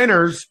you're the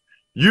Niners,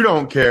 you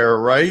don't care,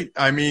 right?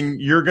 I mean,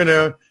 you're going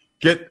to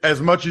get as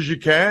much as you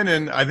can.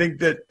 And I think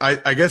that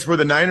I guess where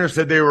the Niners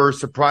said they were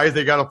surprised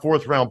they got a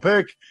 4th-round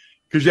pick,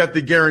 because you have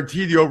to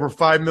guarantee the over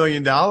 $5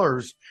 million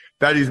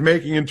that he's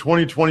making in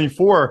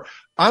 2024.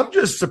 I'm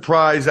just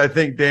surprised, I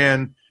think,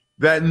 Dan,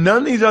 that none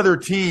of these other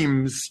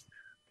teams,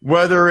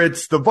 whether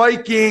it's the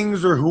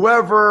Vikings or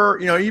whoever,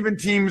 you know, even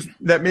teams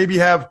that maybe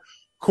have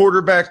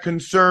quarterback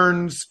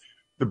concerns,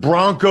 the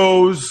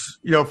Broncos,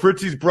 you know,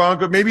 Fritzy's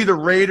Broncos, maybe the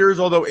Raiders,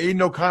 although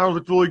Aiden O'Connell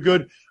looked really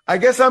good. I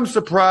guess I'm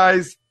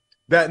surprised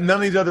that none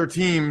of these other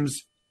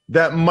teams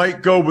that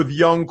might go with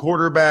young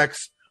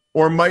quarterbacks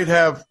or might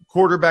have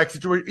quarterback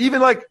situations, even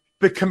like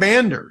the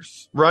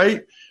Commanders,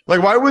 right?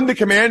 Like, why wouldn't the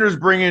Commanders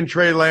bring in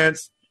Trey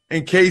Lance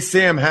in case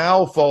Sam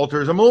Howell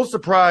falters? I'm a little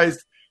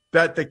surprised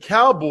that the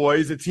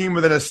Cowboys, a team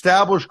with an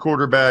established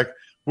quarterback,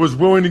 was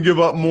willing to give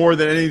up more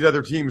than any of the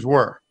other teams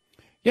were.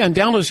 Yeah, and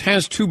Dallas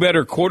has 2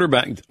 better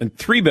quarterbacks and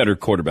 3 better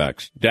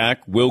quarterbacks.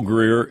 Dak, Will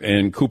Grier,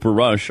 and Cooper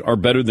Rush are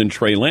better than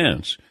Trey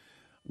Lance.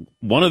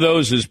 One of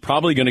those is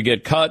probably going to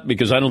get cut,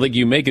 because I don't think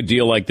you make a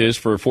deal like this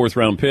for a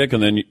 4th-round pick,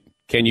 and then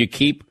can you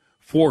keep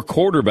 4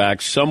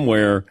 quarterbacks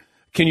somewhere?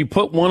 Can you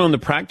put one on the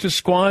practice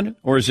squad,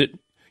 or is it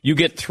you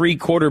get 3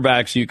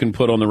 quarterbacks you can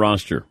put on the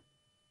roster?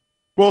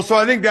 Well, so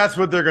I think that's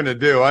what they're going to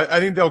do. I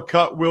think they'll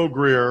cut Will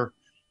Grier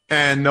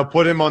and they'll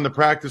put him on the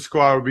practice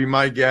squad, would be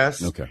my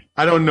guess. Okay.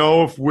 I don't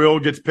know if Will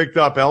gets picked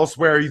up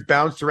elsewhere. He's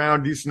bounced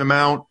around a decent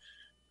amount.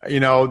 You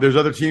know, there's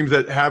other teams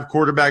that have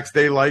quarterbacks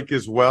they like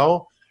as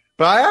well.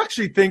 But I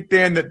actually think,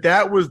 Dan,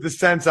 that was the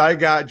sense I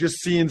got just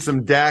seeing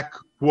some Dak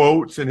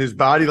quotes and his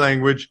body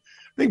language.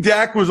 I think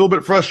Dak was a little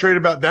bit frustrated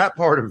about that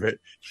part of it.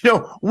 You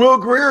know, Will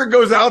Grier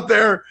goes out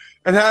there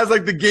and has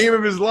like the game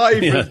of his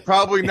life. Yeah. It's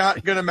probably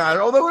not going to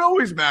matter, although it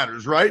always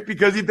matters, right?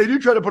 Because if they do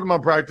try to put him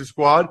on practice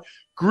squad,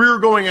 Grier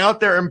going out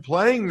there and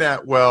playing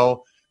that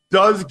well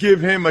does give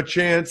him a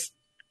chance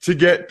to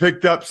get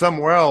picked up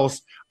somewhere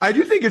else. I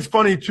do think it's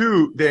funny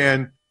too,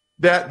 Dan,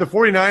 that the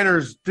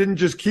 49ers didn't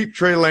just keep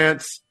Trey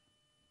Lance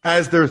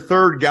as their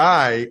 3rd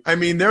guy. I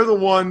mean, they're the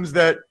ones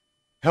that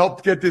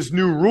helped get this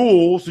new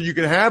rule so you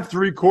can have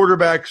 3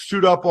 quarterbacks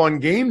suit up on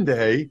game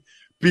day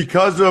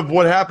because of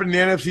what happened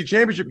in the NFC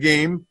Championship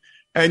game,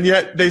 and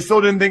yet they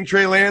still didn't think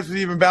Trey Lance was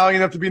even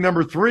valuable enough to be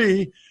number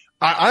 3.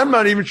 I'm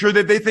not even sure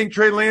that they think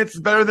Trey Lance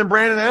is better than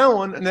Brandon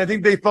Allen, and I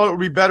think they thought it would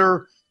be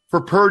better for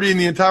Purdy and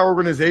the entire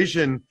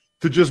organization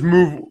to just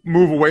move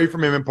away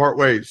from him and part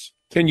ways.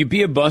 Can you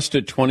be a bust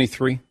at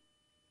 23?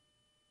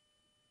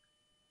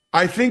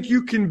 I think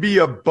you can be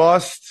a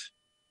bust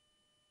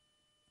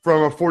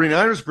from a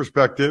 49ers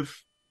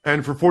perspective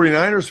and for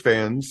 49ers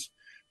fans.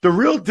 The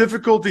real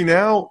difficulty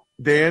now,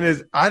 Dan,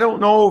 is I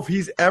don't know if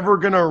he's ever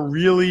going to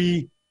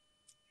really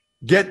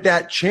get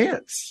that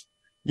chance.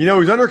 You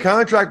know, he's under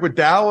contract with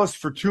Dallas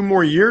for 2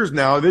 more years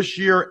now, this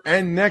year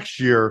and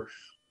next year.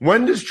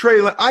 When does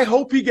I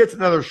hope he gets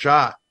another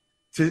shot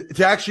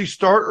to actually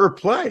start or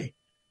play.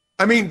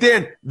 I mean,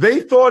 Dan,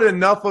 they thought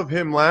enough of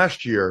him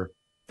last year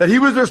that he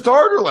was their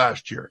starter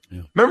last year.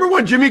 Yeah. Remember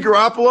when Jimmy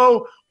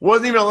Garoppolo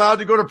wasn't even allowed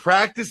to go to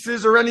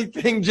practices or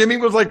anything? Jimmy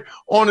was like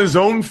on his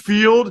own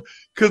field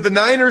because the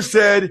Niners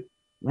said,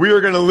 we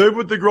are going to live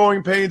with the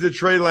growing pains of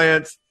Trey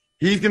Lance.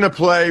 He's going to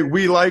play.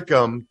 We like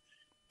him.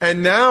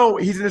 And now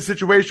he's in a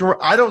situation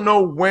where I don't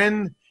know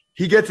when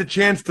he gets a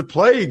chance to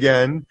play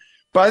again,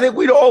 but I think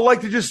we'd all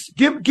like to just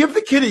give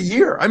the kid a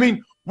year. I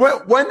mean,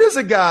 when does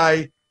a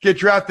guy get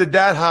drafted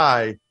that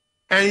high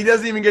and he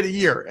doesn't even get a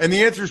year? And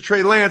the answer is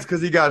Trey Lance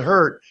because he got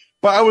hurt.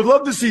 But I would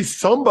love to see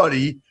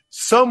somebody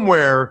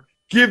somewhere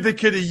give the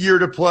kid a year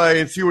to play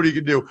and see what he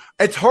can do.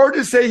 It's hard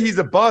to say he's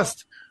a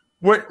bust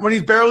when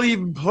he's barely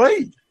even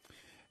played.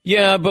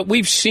 Yeah, but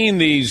we've seen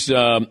these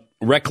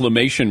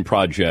reclamation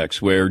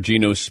projects where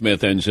Geno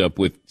Smith ends up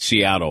with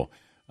Seattle.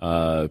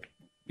 Ryan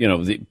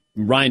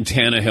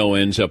Tannehill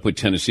ends up with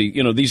Tennessee.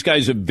 You know, these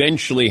guys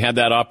eventually had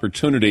that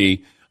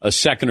opportunity a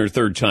second or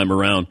third time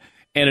around.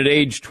 And at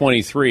age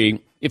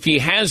 23, if he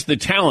has the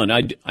talent,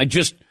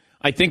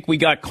 I think we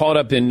got caught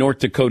up in North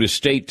Dakota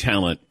State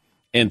talent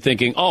and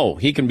thinking, oh,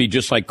 he can be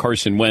just like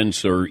Carson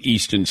Wentz or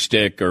Easton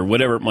Stick or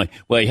whatever it might.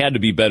 Well, he had to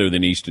be better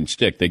than Easton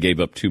Stick. They gave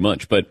up too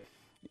much. But,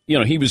 you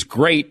know, he was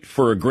great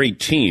for a great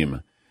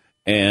team.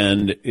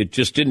 And it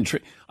just didn't.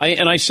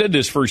 I said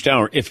this first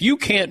hour. If you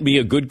can't be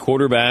a good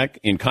quarterback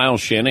in Kyle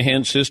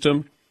Shanahan's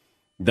system,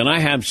 then I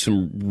have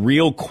some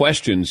real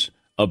questions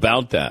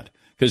about that.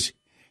 Because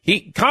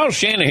Kyle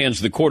Shanahan's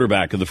the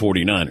quarterback of the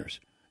 49ers.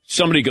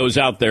 Somebody goes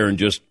out there and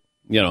just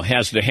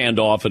has to hand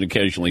off and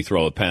occasionally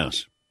throw a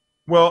pass.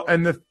 Well,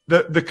 and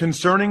the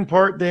concerning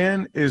part,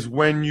 Dan, is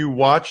when you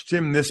watched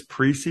him this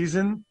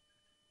preseason,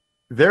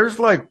 there's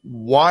like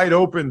wide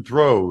open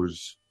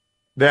throws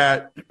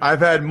that I've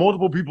had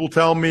multiple people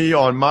tell me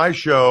on my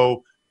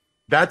show,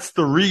 that's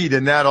the read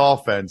in that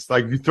offense.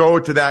 Like you throw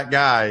it to that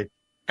guy,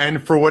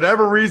 and for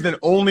whatever reason,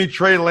 only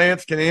Trey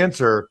Lance can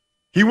answer.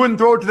 He wouldn't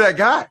throw it to that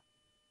guy.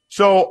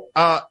 So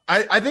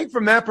I think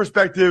from that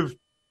perspective,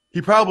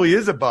 he probably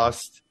is a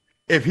bust.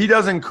 If he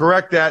doesn't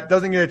correct that,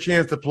 doesn't get a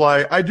chance to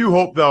play, I do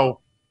hope, though,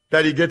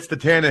 that he gets the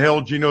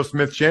Tannehill, Geno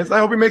Smith chance. I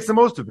hope he makes the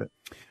most of it.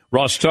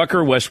 Ross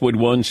Tucker, Westwood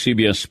One,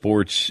 CBS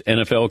Sports,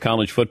 NFL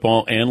college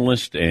football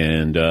analyst.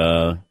 And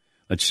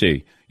let's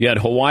see. You had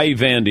Hawaii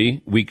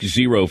Vandy, week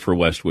 0 for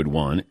Westwood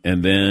One.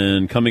 And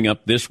then coming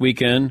up this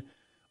weekend,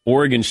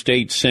 Oregon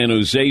State, San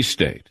Jose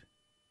State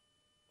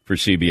for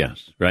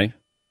CBS, right?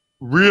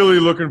 Really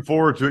looking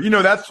forward to it.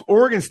 That's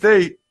Oregon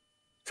State,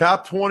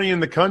 top 20 in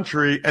the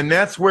country, and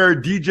that's where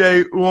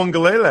DJ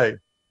Uiagalelei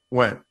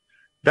went.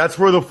 That's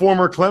where the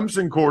former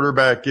Clemson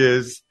quarterback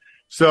is.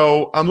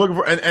 So I'm looking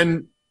for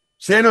and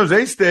San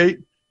Jose State,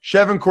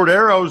 Chevin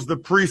Cordero is the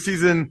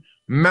preseason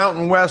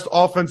Mountain West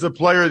Offensive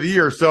Player of the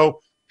Year.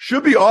 So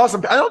should be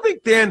awesome. I don't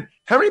think, Dan,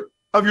 how many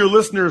of your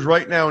listeners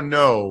right now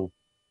know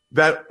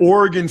that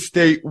Oregon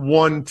State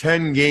won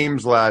 10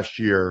 games last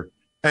year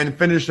and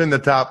finished in the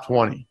top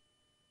 20?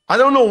 I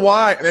don't know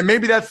why. And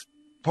maybe that's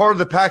part of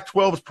the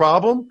Pac-12's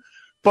problem,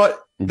 but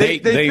they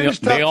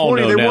finished top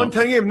 20. They won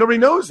 10 games. Nobody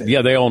knows it.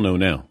 Yeah, they all know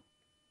now.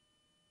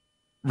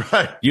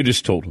 Right. You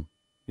just told them.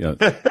 Yeah.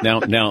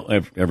 Now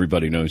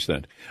everybody knows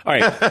that. All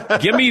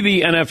right. Give me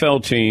the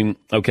NFL team.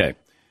 Okay.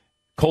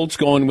 Colts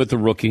going with the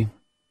rookie.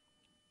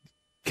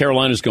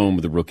 Carolina's going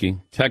with the rookie.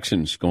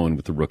 Texans going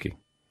with the rookie.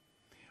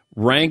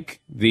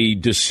 Rank the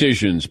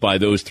decisions by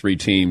those three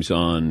teams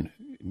on,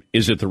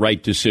 is it the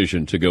right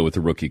decision to go with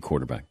the rookie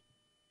quarterback?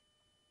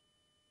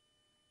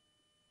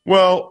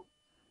 Well,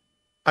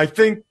 I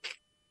think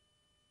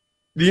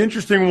the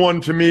interesting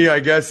one to me, I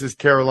guess, is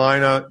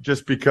Carolina,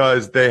 just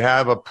because they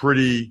have a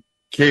pretty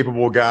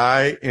capable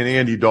guy in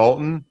Andy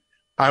Dalton.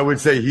 I would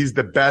say he's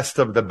the best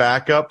of the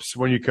backups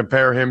when you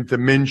compare him to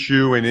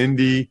Minshew in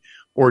Indy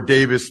or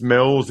Davis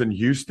Mills in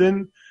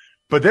Houston.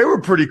 But they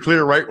were pretty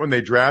clear right when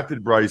they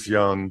drafted Bryce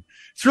Young.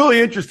 It's really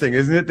interesting,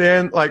 isn't it,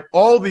 Dan? Like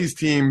all these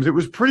teams, it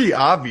was pretty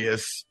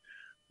obvious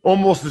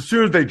almost as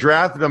soon as they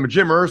drafted him.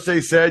 Jim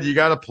Irsay said, you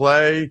got to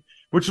play,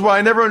 which is why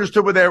I never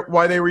understood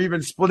why they were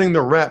even splitting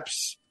the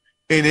reps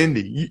in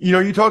Indy.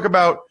 You talk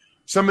about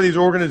some of these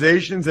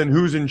organizations and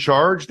who's in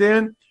charge,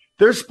 Dan.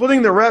 They're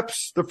splitting the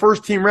reps, the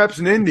first team reps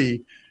in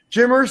Indy.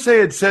 Jim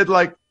Irsay had said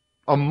like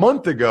a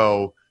month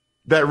ago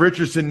that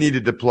Richardson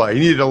needed to play.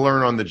 He needed to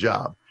learn on the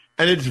job.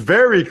 And it's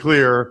very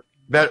clear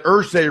that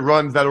Irsay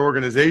runs that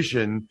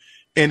organization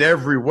in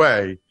every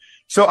way.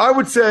 So I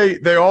would say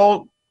they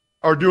all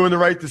are doing the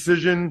right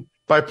decision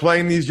by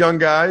playing these young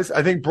guys.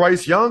 I think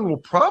Bryce Young will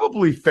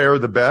probably fare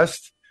the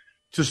best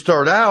to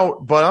start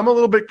out, but I'm a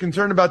little bit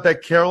concerned about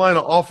that Carolina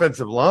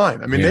offensive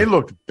line. I mean, They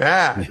looked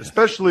bad,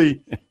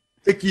 especially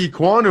Ike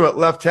Ekwonu at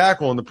left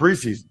tackle in the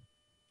preseason.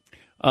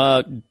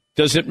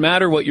 Does it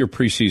matter what your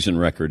preseason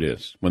record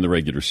is when the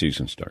regular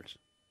season starts?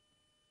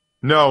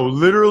 No,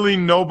 literally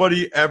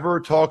nobody ever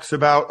talks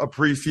about a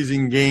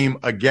preseason game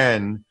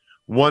again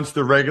once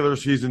the regular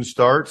season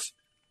starts,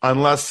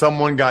 unless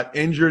someone got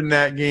injured in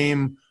that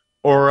game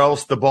or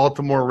else the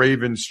Baltimore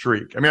Ravens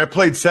streak. I mean, I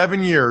played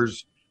 7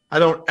 years. I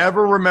don't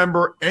ever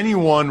remember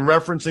anyone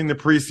referencing the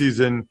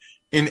preseason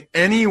in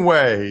any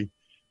way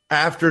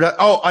after that.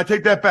 Oh, I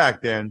take that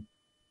back, Dan.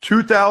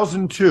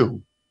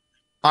 2002,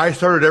 I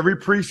started every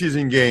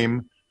preseason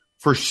game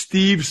for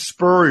Steve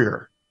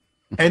Spurrier.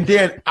 And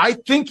Dan, I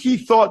think he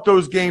thought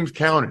those games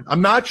counted.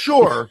 I'm not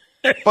sure,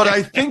 but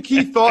I think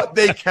he thought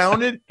they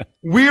counted.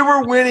 We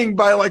were winning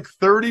by like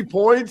 30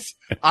 points.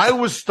 I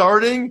was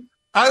starting.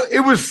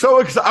 It was so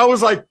exciting. I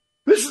was like,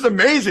 this is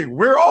amazing.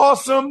 We're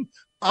awesome.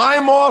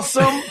 I'm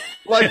awesome.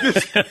 Like this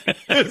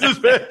is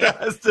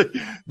fantastic.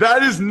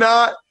 That is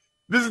not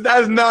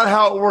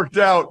how it worked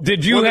out.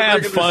 Did you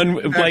have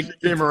fun?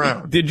 Came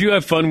around. Did you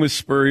have fun with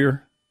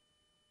Spurrier?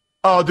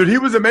 Oh, dude, he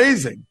was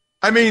amazing.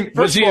 I mean,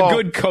 was he a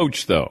good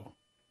coach though?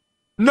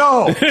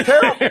 No,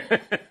 terrible.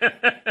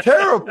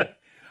 Terrible.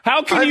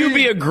 How can you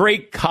be a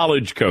great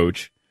college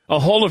coach, a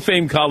Hall of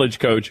Fame college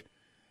coach,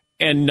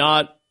 and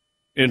not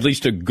at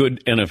least a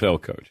good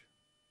NFL coach?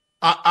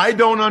 I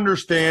don't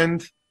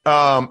understand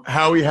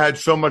how he had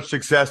so much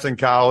success in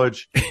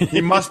college.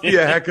 He must be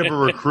a heck of a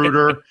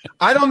recruiter.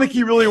 I don't think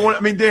he really wanted.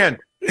 I mean, Dan,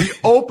 the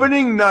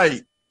opening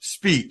night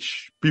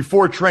speech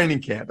before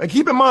training camp, and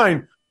keep in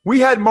mind, we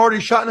had Marty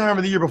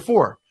Schottenheimer the year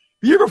before.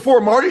 The year before,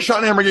 Marty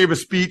Schottenheimer gave a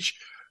speech.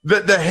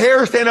 The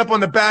hair stand up on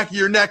the back of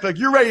your neck like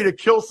you're ready to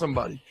kill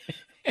somebody.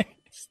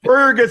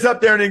 Spurrier gets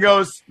up there and he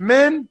goes,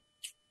 "Men,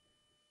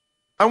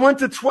 I went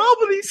to 12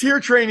 of these here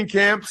training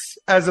camps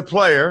as a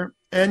player,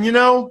 and I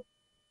don't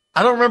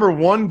remember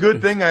one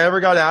good thing I ever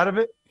got out of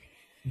it,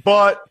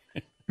 but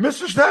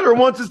Mr. Snyder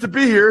wants us to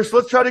be here, so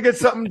let's try to get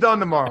something done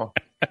tomorrow."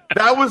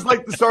 That was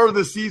like the start of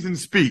the season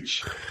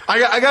speech.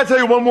 I got to tell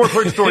you one more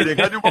quick story.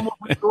 Can I do one more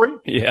quick story?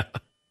 Yeah.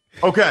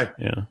 Okay.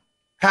 Yeah.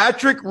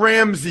 Patrick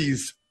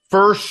Ramsey's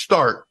first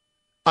start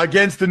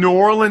against the New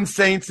Orleans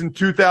Saints in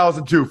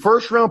 2002.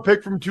 First round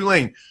pick from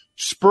Tulane.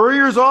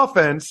 Spurrier's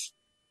offense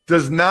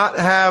does not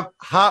have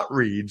hot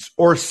reads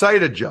or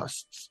sight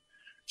adjusts.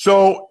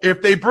 So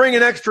if they bring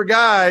an extra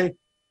guy,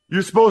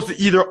 you're supposed to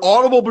either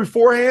audible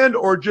beforehand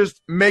or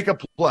just make a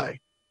play.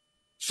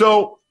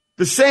 So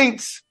the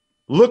Saints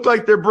look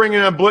like they're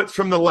bringing a blitz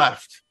from the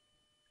left.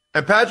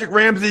 And Patrick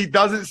Ramsey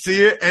doesn't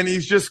see it, and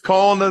he's just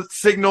calling the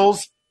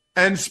signals.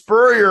 And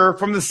Spurrier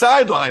from the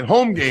sideline,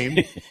 home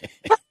game.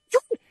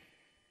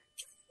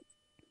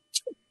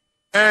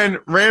 And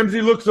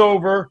Ramsey looks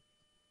over,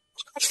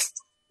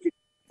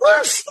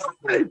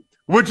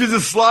 which is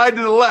a slide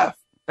to the left.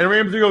 And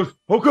Ramsey goes,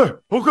 okay,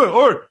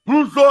 all right,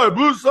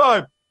 blue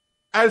side.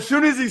 As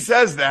soon as he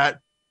says that,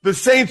 the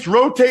Saints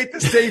rotate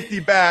the safety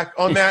back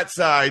on that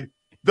side.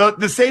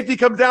 The safety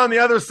comes down the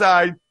other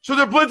side, so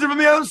they're blitzing from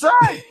the other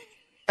side.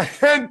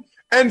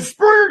 And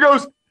Spurrier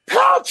goes,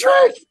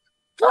 Patrick!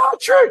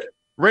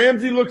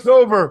 Ramsey looks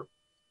over.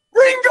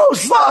 Ringo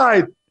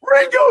slide.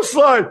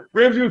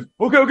 Ramsey goes,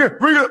 okay,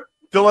 bring it up.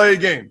 Delay a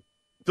game.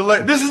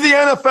 This is the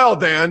NFL,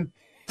 Dan.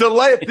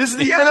 This is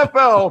the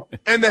NFL,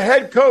 and the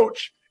head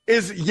coach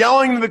is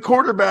yelling to the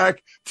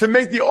quarterback to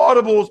make the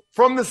audibles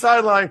from the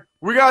sideline.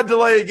 We got to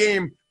delay a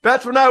game.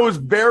 That's when I was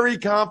very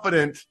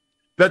confident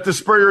that the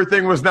Spurrier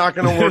thing was not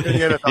going to work in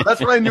the NFL. That's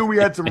when I knew we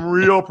had some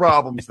real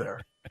problems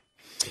there.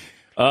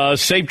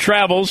 Safe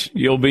travels.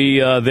 You'll be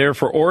there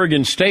for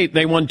Oregon State.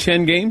 They won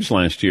 10 games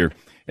last year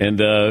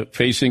and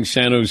facing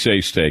San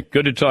Jose State.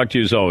 Good to talk to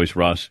you as always,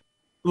 Ross.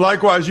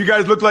 Likewise. You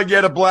guys looked like you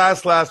had a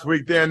blast last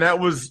week, Dan. That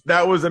was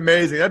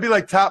amazing. That'd be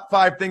like top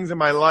 5 things in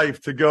my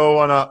life to go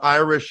on an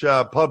Irish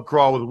pub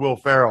crawl with Will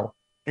Ferrell.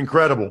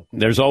 Incredible.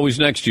 There's always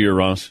next year,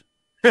 Ross.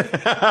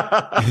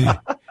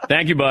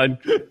 Thank you, bud.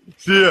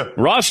 See ya.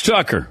 Ross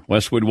Tucker,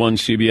 Westwood One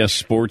CBS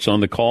Sports on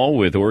the call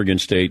with Oregon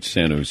State,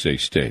 San Jose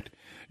State.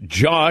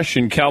 Josh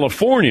in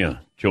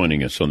California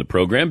joining us on the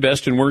program.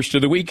 Best and worst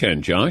of the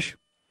weekend, Josh.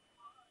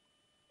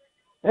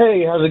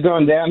 Hey, how's it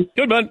going, Dan?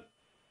 Good, bud.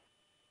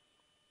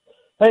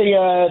 Hey,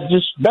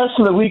 just best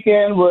of the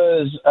weekend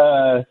was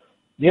I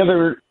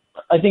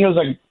think it was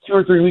like 2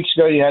 or 3 weeks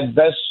ago, you had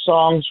best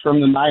songs from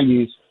the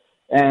 90s,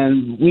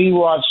 and we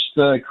watched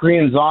the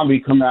Korean Zombie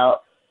come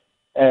out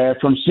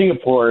from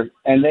Singapore,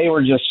 and they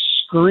were just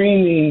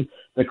screaming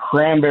the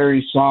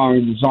Cranberries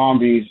song,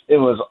 Zombies. It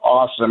was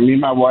awesome. Me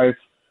and my wife,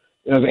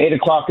 it was 8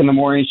 o'clock in the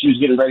morning. She was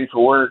getting ready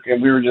for work,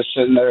 and we were just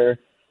sitting there,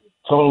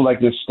 total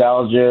like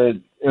nostalgia.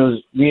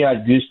 We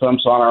had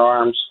goosebumps on our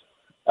arms.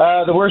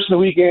 The worst of the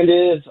weekend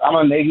is I'm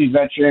a Navy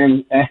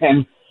veteran,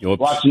 and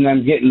watching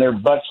them getting their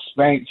butts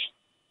spanked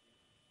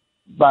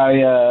by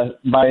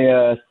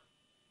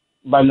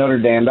Notre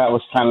Dame. That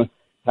was kind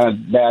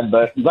of bad,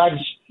 but glad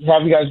to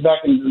have you guys back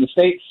in the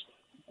States,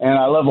 and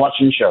I love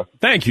watching the show.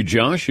 Thank you,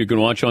 Josh. You can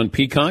watch on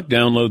Peacock.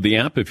 Download the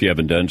app if you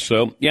haven't done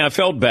so. Yeah, I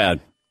felt bad.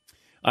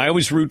 I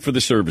always root for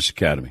the Service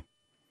Academy,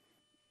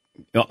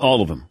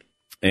 all of them.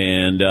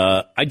 And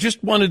I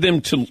just wanted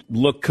them to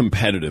look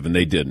competitive, and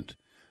they didn't.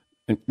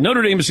 And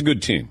Notre Dame is a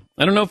good team.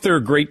 I don't know if they're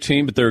a great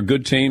team, but they're a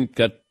good team.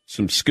 Got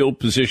some skilled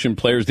position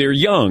players. They're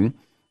young.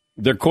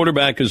 Their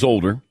quarterback is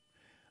older.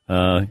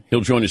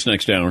 He'll join us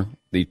next hour,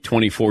 the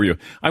 24-year-old.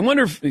 I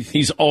wonder if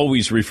he's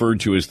always referred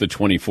to as the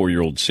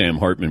 24-year-old Sam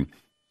Hartman,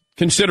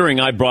 considering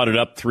I brought it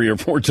up 3 or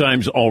 4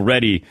 times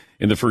already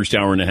in the first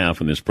hour and a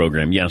half in this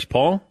program. Yes,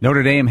 Paul?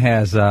 Notre Dame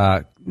has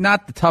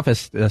not the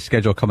toughest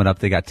schedule coming up.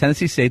 They got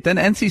Tennessee State, then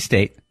NC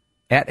State,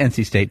 at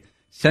NC State,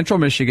 Central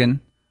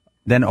Michigan,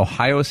 then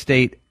Ohio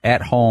State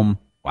at home.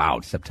 Wow,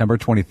 September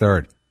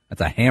 23rd.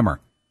 That's a hammer.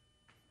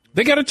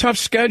 They got a tough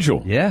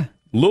schedule. Yeah.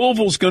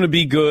 Louisville's going to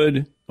be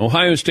good.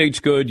 Ohio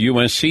State's good.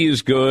 USC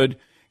is good.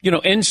 You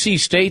know, NC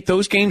State,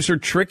 those games are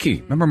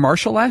tricky. Remember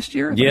Marshall last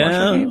year?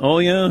 Yeah. Oh,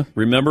 yeah.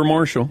 Remember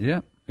Marshall?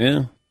 Yeah.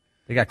 Yeah.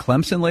 They got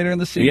Clemson later in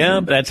the season.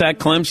 Yeah, that's at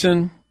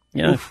Clemson.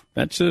 Yeah, Oof.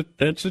 that's a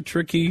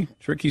tricky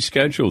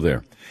schedule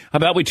there. How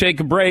about we take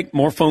a break?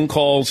 More phone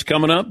calls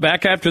coming up.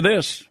 Back after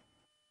this.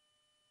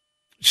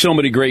 So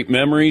many great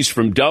memories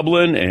from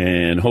Dublin,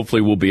 and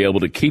hopefully we'll be able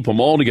to keep them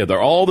all together.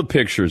 All the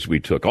pictures we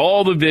took,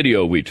 all the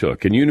video we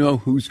took. And you know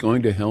who's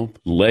going to help?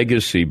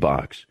 Legacy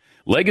Box.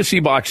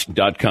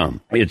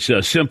 LegacyBox.com. It's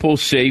simple,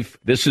 safe.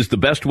 This is the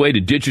best way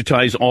to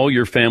digitize all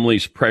your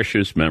family's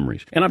precious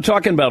memories. And I'm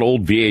talking about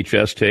old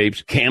VHS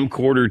tapes,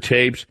 camcorder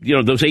tapes, you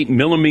know, those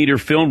 8mm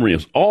film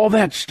reels, all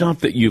that stuff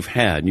that you've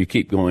had. And you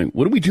keep going,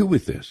 what do we do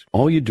with this?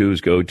 All you do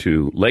is go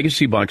to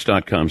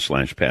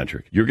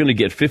LegacyBox.com/Patrick. You're going to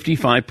get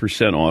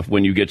 55% off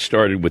when you get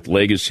started with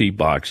Legacy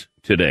Box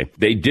today.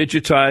 They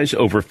digitize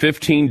over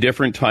 15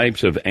 different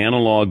types of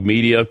analog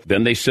media.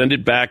 Then they send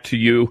it back to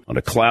you on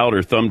a cloud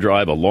or thumb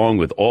drive along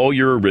with all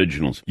your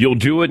originals. You'll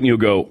do it and you'll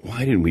go, why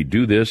didn't we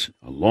do this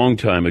a long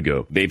time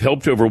ago? They've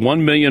helped over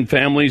 1 million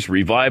families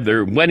revive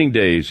their wedding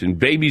days and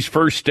babies'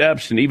 first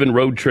steps and even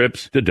road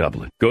trips to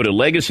Dublin. Go to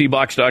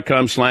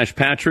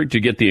legacybox.com/Patrick to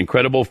get the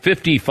incredible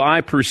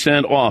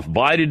 55% off.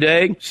 Buy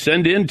today,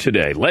 send in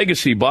today.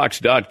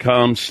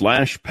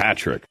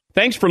 legacybox.com/Patrick.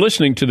 Thanks for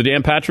listening to the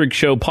Dan Patrick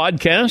Show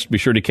podcast. Be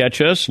sure to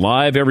catch us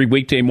live every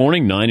weekday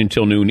morning, 9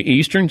 until noon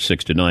Eastern,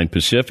 6 to 9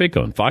 Pacific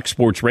on Fox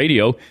Sports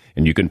Radio.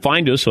 And you can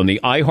find us on the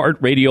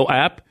iHeartRadio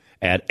app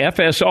at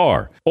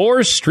FSR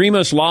or stream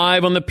us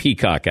live on the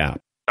Peacock app.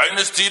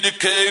 Dynasty the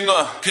King.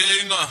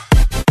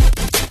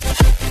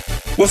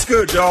 What's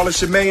good, y'all?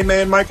 It's your main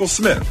man, Michael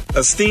Smith,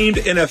 esteemed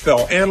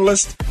NFL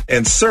analyst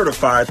and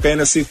certified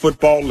fantasy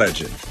football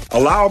legend.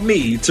 Allow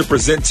me to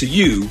present to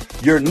you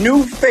your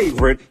new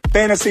favorite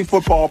fantasy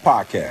football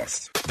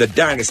podcast, The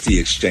Dynasty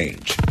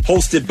Exchange,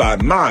 hosted by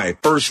my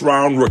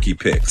first-round rookie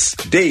picks,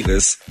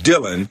 Davis,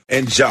 Dylan,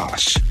 and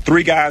Josh,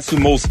 3 guys who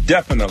most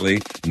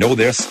definitely know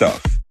their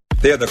stuff.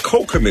 They're the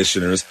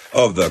co-commissioners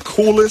of the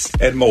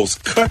coolest and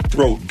most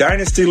cutthroat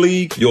dynasty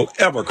league you'll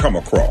ever come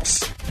across,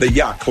 the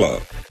Yacht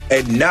Club.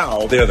 And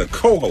now they're the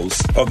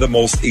co-hosts of the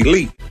most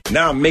elite.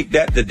 Now make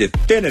that the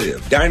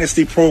definitive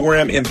dynasty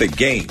program in the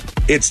game.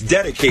 It's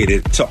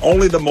dedicated to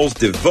only the most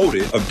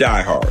devoted of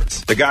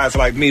diehards, the guys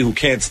like me who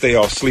can't stay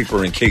off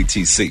Sleeper and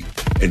KTC.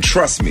 And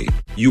trust me,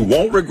 you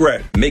won't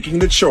regret making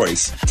the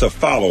choice to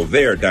follow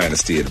their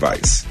dynasty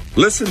advice.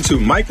 Listen to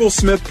Michael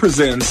Smith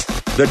Presents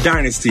The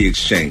Dynasty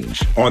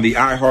Exchange on the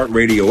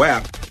iHeartRadio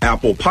app,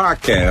 Apple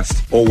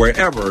Podcasts, or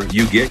wherever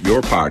you get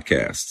your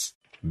podcasts.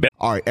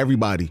 All right,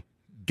 everybody.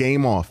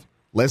 Game off.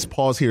 Let's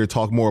pause here to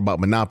talk more about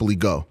Monopoly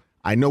Go.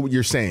 I know what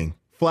you're saying.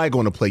 Flag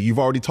on the play. You've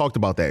already talked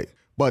about that.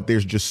 But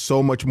there's just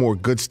so much more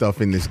good stuff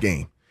in this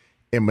game.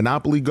 In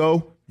Monopoly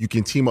Go, you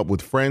can team up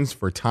with friends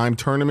for time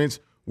tournaments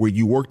where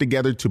you work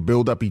together to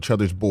build up each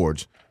other's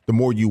boards. The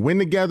more you win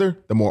together,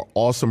 the more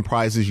awesome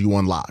prizes you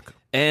unlock.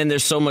 And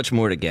there's so much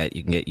more to get.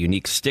 You can get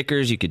unique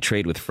stickers. You could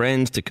trade with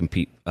friends to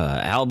compete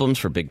albums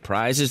for big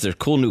prizes. There's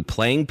cool new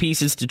playing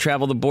pieces to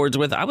travel the boards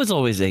with. I was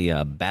always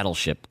a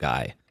Battleship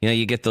guy. You know,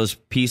 you get those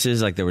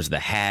pieces, like there was the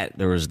hat,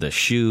 there was the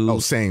shoe. Oh,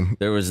 same.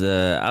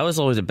 I was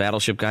always a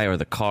Battleship guy, or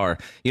the car.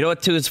 You know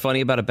what, too, is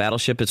funny about a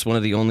Battleship? It's one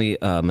of the only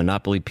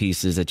Monopoly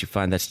pieces that you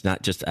find that's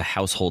not just a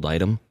household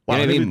item. Wow, You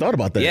know I never even thought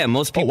about that. Yeah,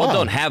 most people wow.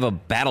 don't have a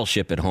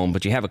Battleship at home,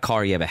 but you have a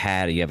car, you have a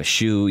hat, you have a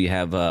shoe, you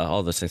have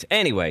all those things.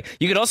 Anyway,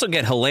 you could also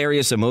get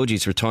hilarious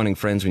emojis for taunting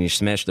friends when you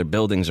smash their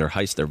buildings or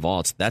heist their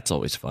vaults. That's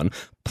always fun.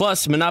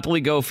 Plus,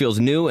 Monopoly Go feels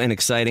new and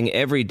exciting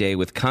every day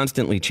with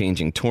constantly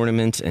changing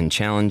tournaments and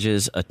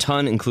challenges. A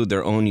ton include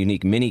their own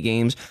unique mini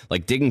games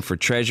like digging for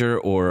treasure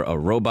or a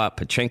robot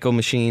Pachinko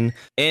machine.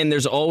 And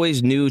there's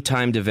always new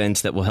timed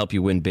events that will help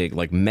you win big,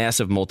 like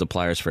massive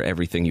multipliers for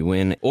everything you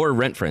win or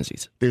rent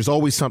frenzies. There's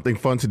always something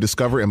fun to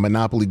discover in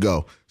Monopoly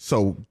Go.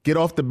 So get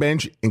off the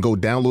bench and go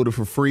download it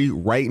for free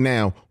right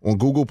now on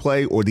Google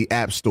Play or the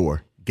App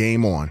Store.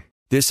 Game on.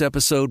 This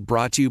episode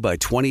brought to you by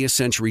 20th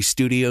Century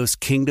Studios'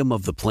 Kingdom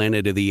of the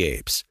Planet of the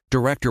Apes.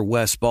 Director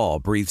Wes Ball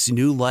breathes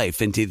new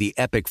life into the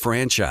epic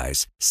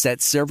franchise,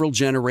 set several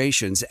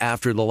generations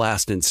after the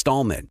last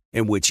installment,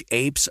 in which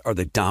apes are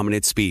the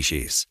dominant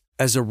species.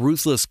 As a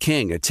ruthless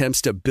king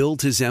attempts to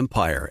build his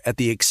empire at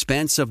the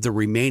expense of the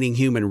remaining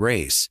human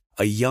race,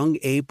 a young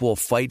ape will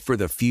fight for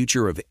the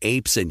future of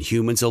apes and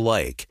humans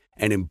alike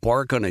and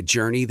embark on a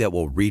journey that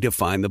will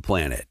redefine the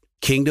planet.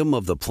 Kingdom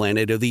of the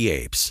Planet of the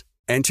Apes.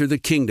 Enter the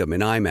kingdom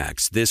in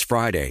IMAX this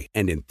Friday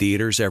and in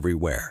theaters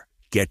everywhere.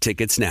 Get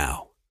tickets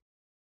now.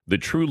 The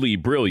truly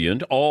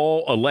brilliant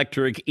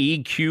all-electric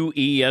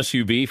EQE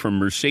SUV from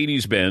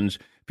Mercedes-Benz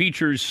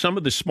features some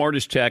of the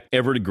smartest tech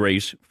ever to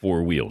grace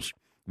four wheels.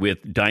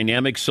 With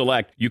Dynamic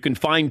Select, you can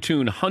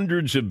fine-tune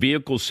hundreds of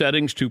vehicle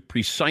settings to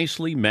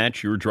precisely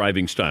match your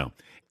driving style.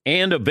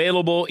 And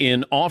available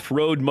in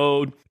off-road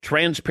mode,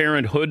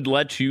 transparent hood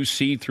lets you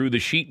see through the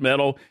sheet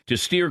metal to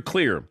steer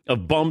clear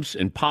of bumps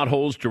and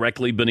potholes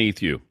directly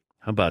beneath you.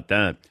 How about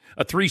that?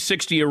 A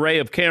 360 array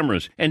of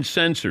cameras and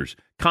sensors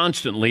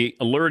constantly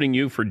alerting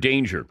you for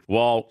danger,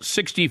 while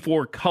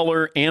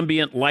 64-color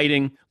ambient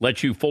lighting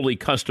lets you fully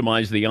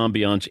customize the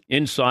ambiance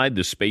inside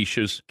the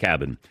spacious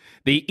cabin.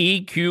 The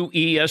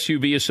EQE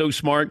SUV is so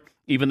smart,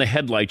 even the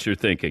headlights are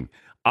thinking.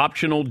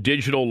 Optional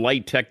digital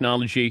light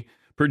technology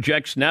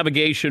projects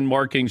navigation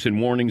markings and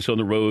warnings on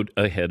the road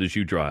ahead as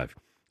you drive.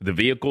 The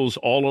vehicle's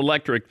all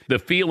electric. The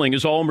feeling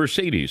is all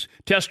Mercedes.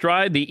 Test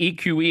drive the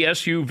EQE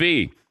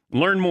SUV.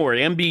 Learn more at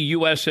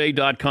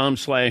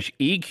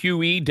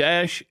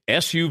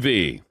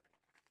MBUSA.com/EQE-SUV.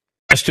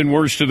 Best and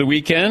worst of the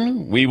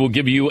weekend. We will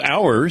give you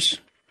ours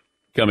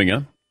coming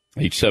up.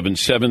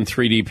 877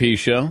 3DP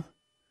show.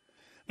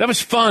 That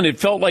was fun. It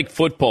felt like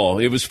football.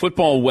 It was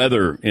football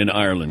weather in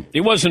Ireland.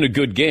 It wasn't a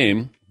good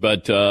game,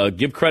 but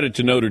give credit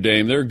to Notre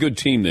Dame. They're a good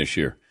team this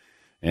year.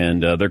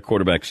 And their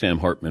quarterback, Sam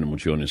Hartman, will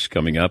join us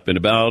coming up in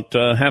about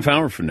half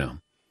hour from now.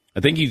 I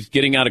think he's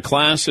getting out of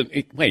class.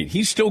 Wait,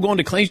 he's still going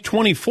to class. He's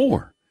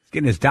 24. He's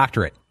getting his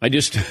doctorate.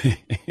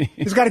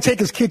 He's got to take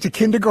his kid to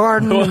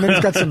kindergarten, and then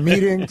he's got some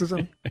meetings or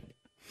something.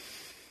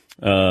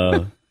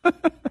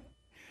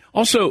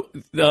 Also,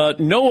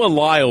 Noah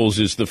Lyles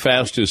is the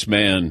fastest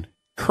man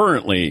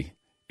currently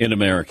in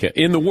America,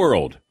 in the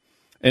world.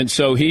 And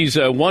so he's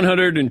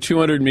 100 and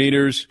 200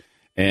 meters,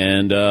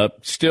 and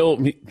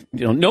still,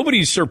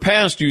 nobody's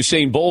surpassed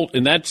Usain Bolt,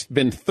 and that's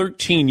been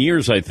 13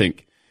 years, I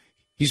think.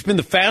 He's been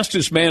the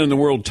fastest man in the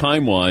world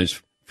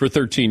time-wise for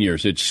 13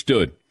 years. It's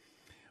stood.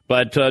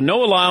 But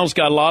Noah Lyles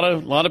got a lot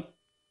of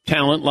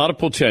talent, a lot of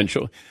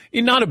potential.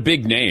 He's not a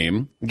big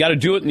name. You got to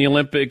do it in the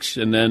Olympics,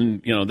 and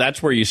then,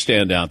 that's where you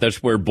stand out.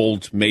 That's where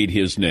Bolt made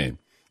his name,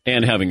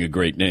 and having a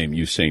great name,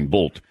 Usain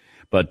Bolt.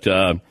 But,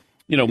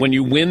 when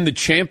you win the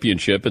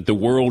championship at the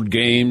World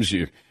Games,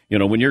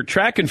 when your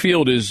track and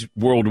field is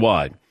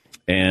worldwide,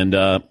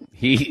 and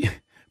he,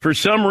 for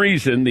some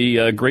reason,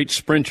 the great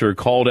sprinter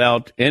called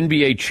out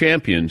NBA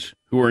champions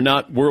who are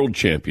not world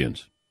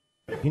champions.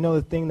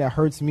 The thing that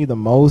hurts me the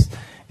most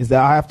is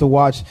that I have to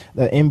watch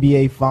the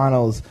NBA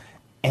Finals,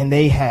 and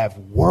they have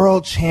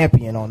world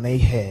champion on their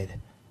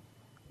head.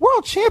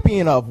 World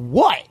champion of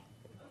what?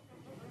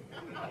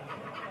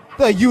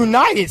 The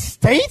United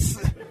States?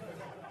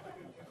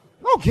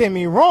 Don't get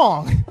me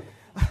wrong.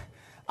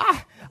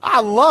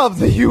 I love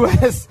the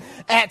U.S.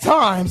 at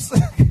times,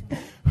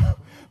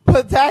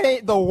 but that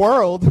ain't the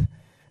world.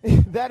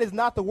 That is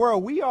not the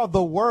world. We are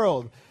the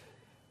world.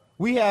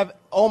 We have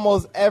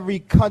almost every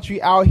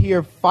country out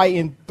here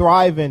fighting,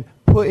 thriving,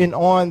 putting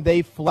on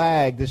their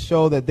flag to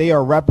show that they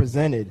are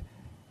represented.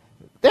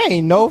 There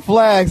ain't no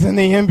flags in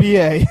the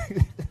NBA.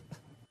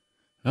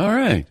 All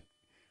right.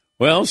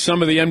 Well,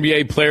 some of the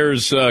NBA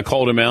players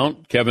called him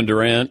out. Kevin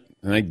Durant,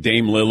 I think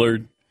Dame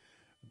Lillard.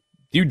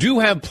 You do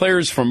have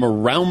players from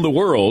around the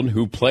world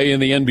who play in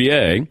the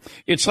NBA.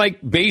 It's like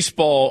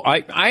baseball.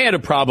 I had a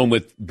problem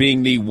with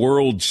being the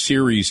World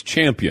Series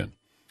champion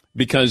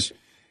because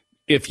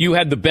if you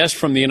had the best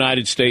from the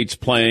United States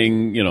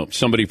playing,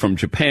 somebody from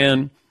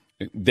Japan,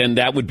 then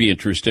that would be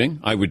interesting,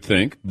 I would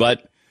think.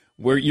 But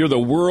where you're the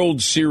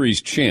World Series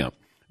champ.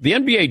 The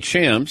NBA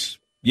champs,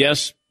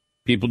 yes,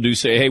 people do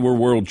say, hey, we're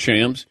world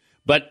champs.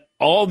 But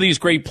all these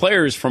great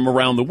players from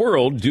around the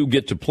world do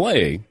get to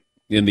play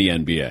in the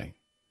NBA.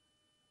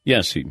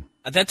 Yes, Eden.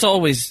 That's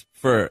always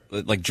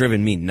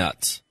driven me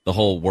nuts. The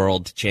whole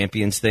world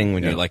champions thing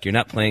when you're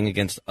not playing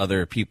against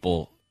other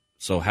people.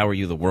 So how are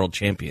you the world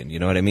champion? You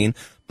know what I mean?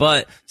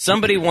 But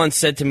somebody once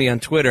said to me on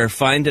Twitter,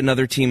 find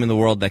another team in the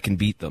world that can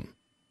beat them.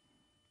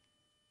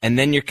 And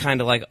then you're kind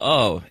of like,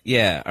 oh,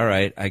 yeah, all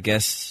right, I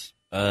guess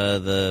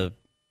Well,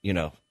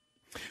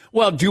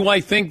 do I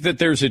think that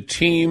there's a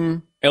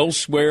team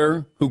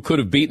elsewhere who could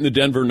have beaten the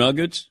Denver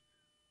Nuggets?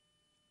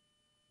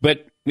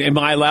 But am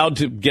I allowed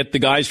to get the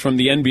guys from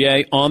the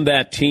NBA on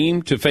that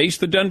team to face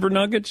the Denver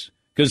Nuggets?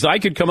 Because I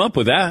could come up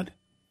with that.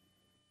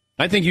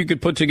 I think you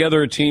could put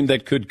together a team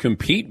that could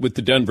compete with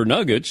the Denver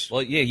Nuggets.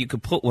 Well, yeah, you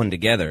could put one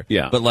together.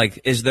 Yeah. But,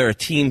 is there a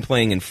team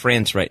playing in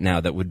France right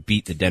now that would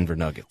beat the Denver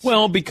Nuggets?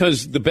 Well,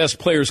 because the best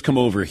players come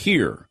over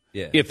here.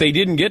 Yeah. If they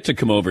didn't get to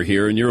come over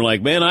here and you're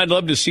like, man, I'd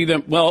love to see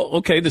them. Well,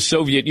 okay, the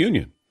Soviet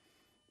Union.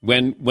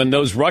 When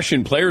those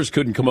Russian players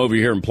couldn't come over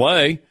here and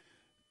play,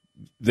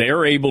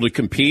 they're able to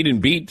compete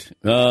and beat,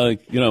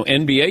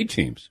 NBA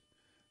teams.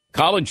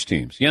 College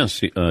teams,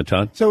 yes,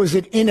 Todd. So is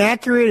it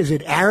inaccurate? Is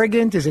it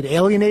arrogant? Is it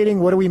alienating?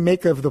 What do we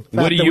make of the fact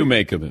What do you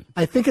make of it?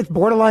 I think it's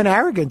borderline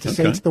arrogant to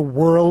say it's the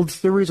World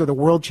Series or the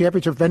World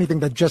Championship, if anything,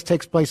 that just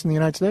takes place in the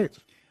United States.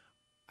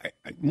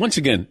 Once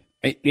again,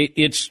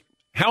 it's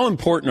how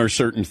important are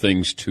certain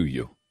things to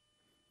you?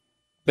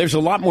 There's a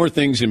lot more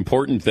things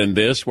important than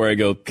this where I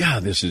go,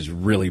 God, this is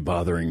really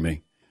bothering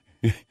me.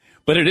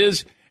 But it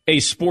is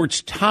a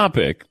sports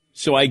topic.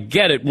 So I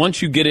get it.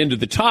 Once you get into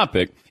the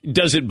topic,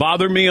 does it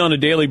bother me on a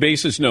daily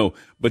basis? No.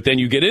 But then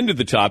you get into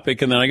the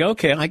topic, and then I go,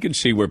 okay, I can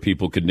see where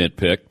people could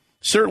nitpick.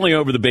 Certainly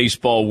over the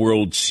Baseball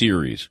World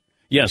Series.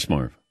 Yes,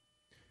 Marv.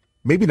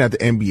 Maybe not the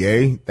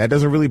NBA. That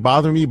doesn't really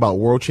bother me about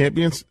world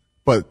champions,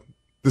 but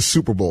the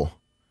Super Bowl.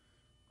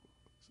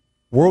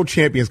 World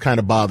champions kind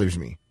of bothers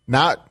me.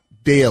 Not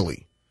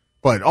daily,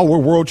 but, we're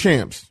world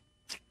champs.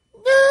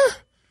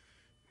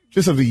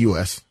 Just of the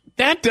U.S.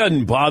 That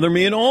doesn't bother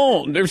me at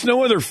all. There's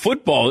no other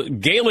football.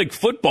 Gaelic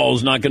football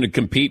is not going to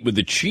compete with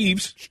the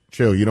Chiefs.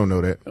 Chill, you don't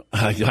know that.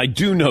 I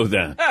do know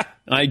that.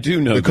 I do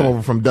know that. They come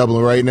over from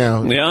Dublin right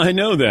now. Yeah, I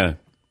know that.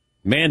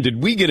 Man,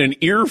 did we get an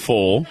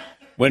earful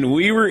when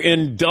we were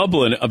in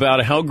Dublin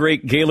about how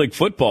great Gaelic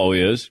football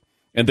is,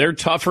 and they're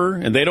tougher,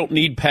 and they don't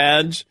need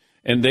pads,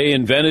 and they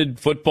invented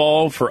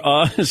football for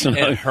us. And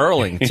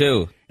hurling,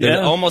 too.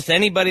 Yeah. Almost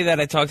anybody that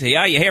I talk to,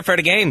 you here for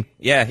the game?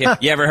 Yeah.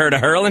 You ever heard of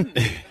hurling?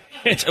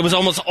 It was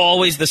almost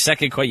always the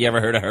second question. You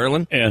ever heard of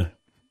hurling? Yeah.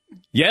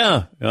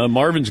 Yeah.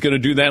 Marvin's going to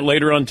do that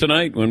later on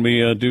tonight when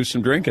we do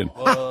some drinking.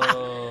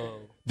 Whoa.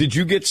 Did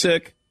you get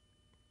sick?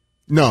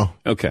 No.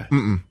 Okay.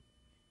 Mm-mm.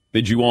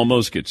 Did you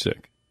almost get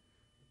sick?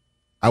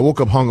 I woke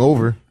up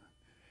hungover.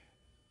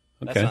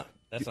 Okay.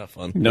 That's not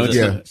fun. No,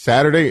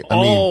 Saturday. I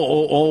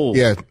mean,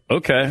 yeah.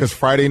 Okay. Because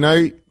Friday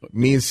night,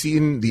 me and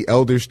Seton, the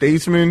elder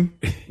statesman,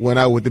 went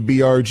out with the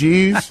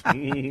BRGs.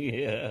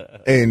 Yeah.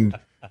 And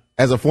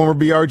as a former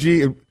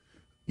BRG,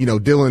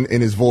 Dylan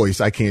in his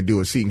voice, I can't do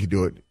it. Seton can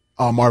do it.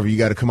 Oh, Marvin, you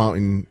got to come out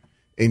and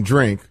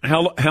drink.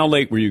 How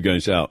late were you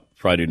guys out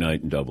Friday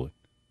night in Dublin?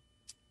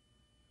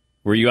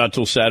 Were you out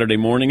till Saturday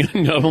morning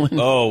in Dublin?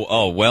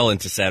 Oh, well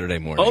into Saturday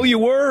morning. Oh, you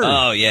were?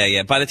 Oh,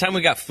 yeah. By the time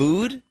we got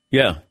food.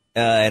 Yeah.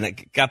 And I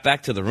got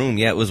back to the room.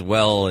 Yeah, it was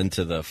well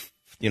into the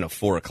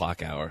 4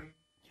 o'clock hour.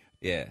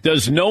 Yeah.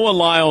 Does Noah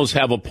Lyles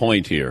have a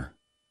point here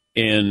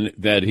in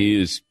that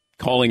he is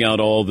calling out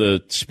all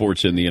the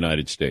sports in the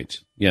United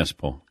States? Yes,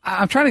 Paul.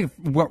 I'm trying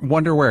to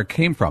wonder where it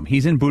came from.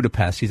 He's in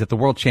Budapest. He's at the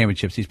World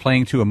Championships. He's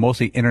playing to a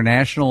mostly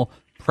international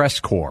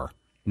press corps,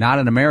 not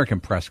an American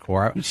press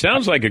corps. It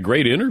sounds like a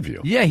great interview.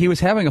 Yeah, he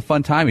was having a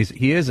fun time.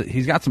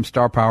 He's got some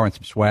star power and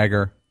some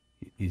swagger.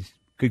 He's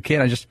a good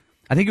kid. I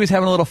think he was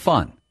having a little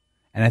fun.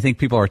 And I think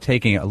people are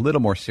taking it a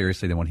little more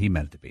seriously than what he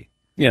meant it to be.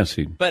 Yes,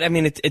 But, I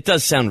mean, it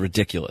does sound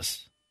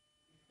ridiculous.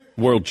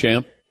 World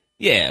champ?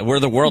 Yeah,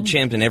 we're the world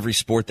champ in every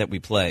sport that we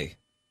play.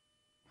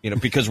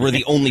 Because we're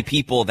the only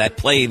people that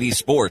play these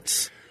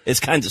sports.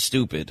 It's kind of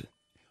stupid.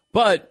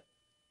 But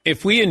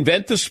if we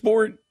invent the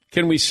sport,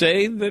 can we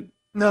say that?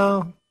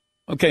 No.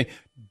 Okay.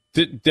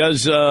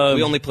 Does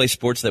we only play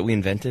sports that we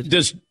invented?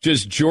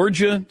 Does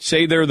Georgia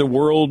say they're the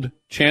world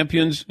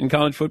champions in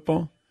college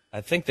football? I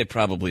think they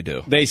probably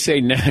do. They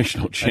say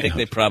national champions. I think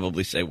they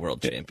probably say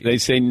world champions. They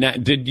say,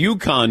 did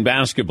UConn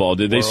basketball,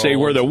 did they say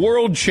we're the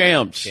world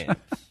champs?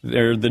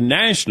 They're the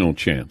national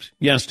champs.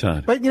 Yes,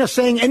 Todd. But,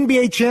 saying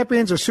NBA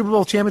champions or Super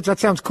Bowl champions, that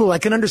sounds cool. I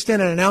can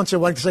understand an announcer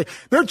wanting to say,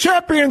 they're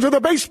champions of the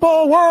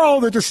baseball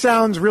world. It just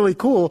sounds really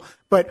cool.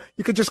 But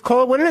you could just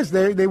call it what it is.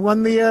 They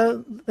won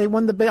the, I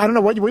don't know,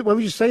 what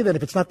would you say then?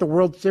 If it's not the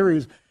World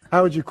Series,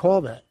 how would you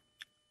call that?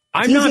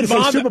 I'm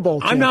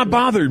not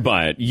bothered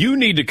by it. You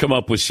need to come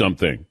up with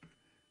something.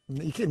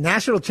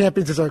 National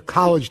champions is a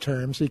college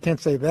term, so you can't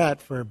say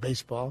that for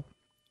baseball.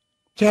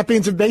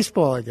 Champions of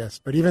baseball, I guess,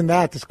 but even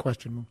that is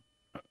questionable.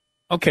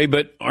 Okay,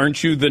 but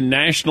aren't you the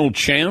national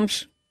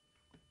champs?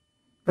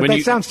 But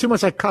that sounds too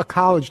much like a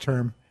college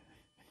term.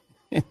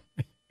 Back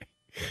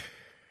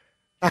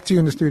to you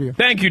in the studio.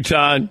 Thank you,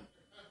 Todd.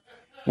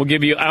 We'll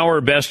give you our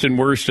best and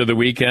worst of the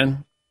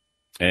weekend.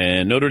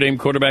 And Notre Dame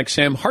quarterback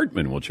Sam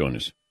Hartman will join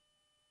us.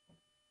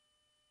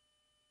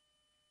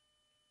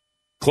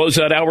 Close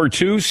out hour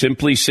 2,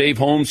 Simply Safe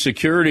Home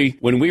Security.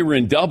 When we were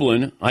in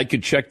Dublin, I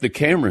could check the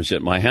cameras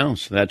at my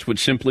house. That's what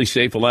Simply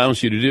Safe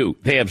allows you to do.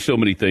 They have so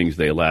many things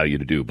they allow you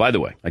to do. By the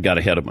way, I got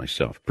ahead of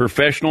myself.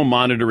 Professional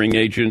monitoring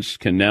agents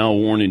can now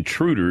warn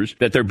intruders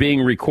that they're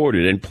being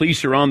recorded, and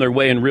police are on their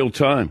way in real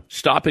time,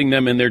 stopping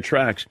them in their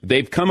tracks.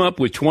 They've come up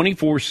with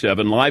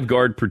 24/7 live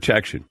guard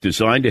protection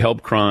designed to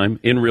help crime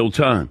in real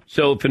time.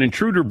 So if an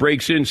intruder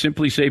breaks in,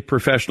 Simply Safe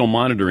professional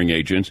monitoring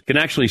agents can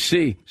actually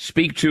see,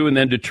 speak to, and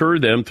then deter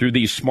them through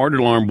these Smart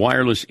Alarm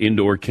wireless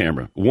indoor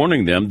camera,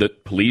 warning them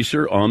that police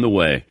are on the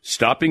way,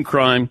 stopping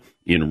crime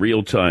in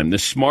real time.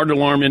 This Smart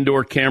Alarm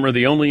indoor camera,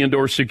 the only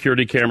indoor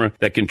security camera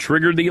that can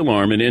trigger the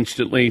alarm and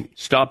instantly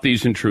stop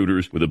these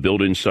intruders with a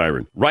built-in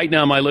siren. Right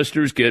now, my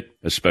listeners get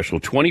a special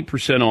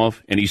 20%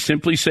 off any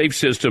Simply Safe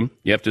system.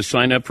 You have to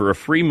sign up for a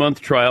free month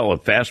trial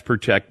of Fast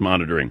Protect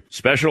monitoring.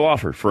 Special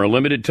offer for a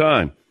limited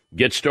time.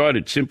 Get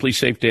started,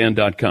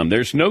 simplysafedan.com.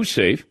 There's no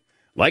safe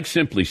like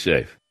Simply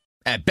Safe.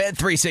 At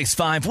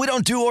Bet365, we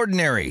don't do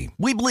ordinary.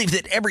 We believe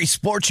that every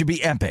sport should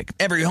be epic.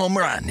 Every home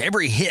run,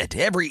 every hit,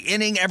 every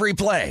inning, every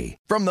play.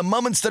 From the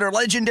moments that are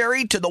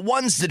legendary to the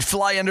ones that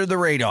fly under the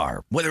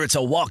radar. Whether it's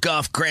a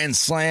walk-off grand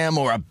slam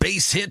or a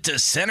base hit to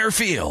center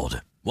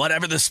field.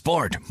 Whatever the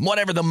sport,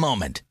 whatever the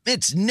moment,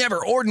 it's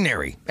never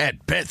ordinary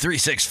at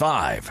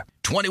Bet365.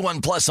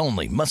 21 plus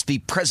only. Must be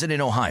present in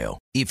Ohio.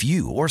 If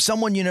you or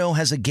someone you know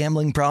has a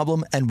gambling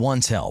problem and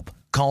wants help,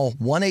 call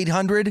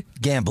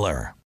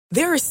 1-800-GAMBLER.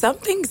 There are some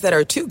things that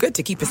are too good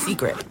to keep a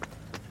secret.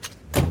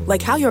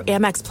 Like how your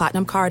Amex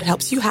Platinum card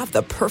helps you have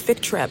the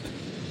perfect trip.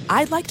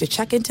 I'd like to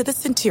check into the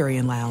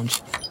Centurion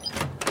Lounge.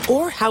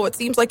 Or how it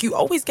seems like you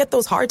always get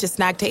those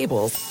hard-to-snag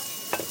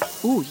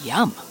tables. Ooh,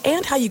 yum.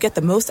 And how you get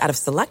the most out of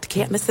select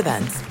can't-miss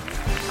events.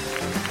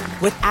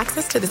 With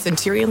access to the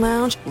Centurion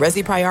Lounge,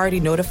 Resi Priority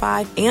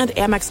Notified, and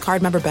Amex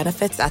card member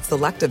benefits at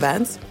select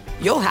events,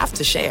 you'll have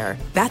to share.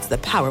 That's the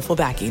powerful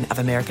backing of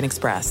American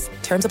Express.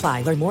 Terms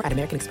apply. Learn more at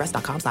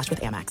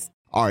americanexpress.com/withAmex.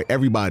 All right,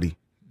 everybody,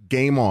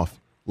 game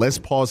off. Let's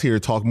pause here to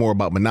talk more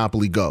about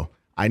Monopoly Go.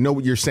 I know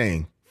what you're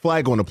saying.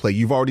 Flag on the play.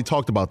 You've already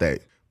talked about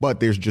that. But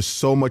there's just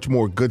so much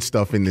more good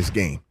stuff in this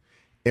game.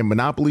 In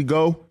Monopoly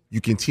Go,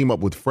 you can team up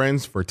with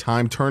friends for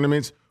timed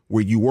tournaments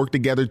where you work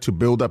together to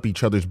build up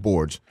each other's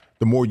boards.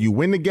 The more you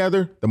win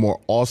together, the more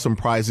awesome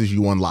prizes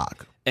you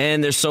unlock.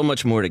 And there's so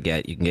much more to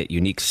get. You can get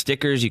unique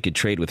stickers. You could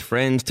trade with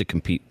friends to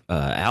compete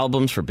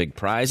albums for big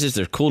prizes.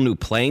 There's cool new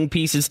playing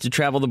pieces to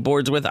travel the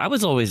boards with. I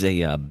was always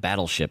a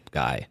Battleship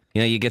guy.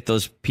 You know, you get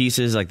those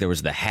pieces, like there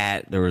was the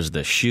hat, there was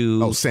the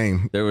shoe. Oh,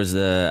 same. There was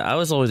I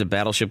was always a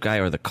Battleship guy,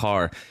 or the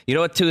car. You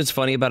know what, too, is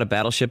funny about a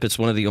Battleship? It's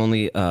one of the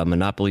only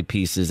Monopoly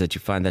pieces that you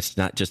find that's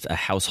not just a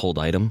household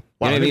item.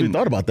 Wow, You know I what never even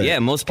thought about that. Yeah,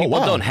 most people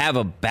wow. don't have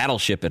a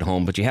Battleship at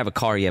home, but you have a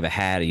car, you have a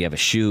hat, you have a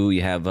shoe,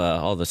 you have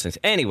all those things.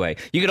 Anyway,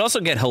 you could also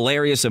get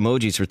hilarious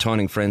emojis for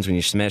taunting friends when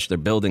you smash their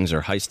buildings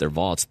or heist their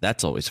vaults.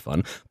 That's always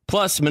fun.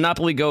 Plus,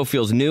 Monopoly Go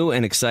feels new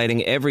and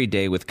exciting every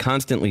day with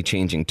constantly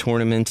changing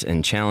tournaments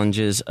and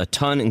challenges. A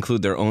ton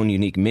include their own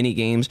unique mini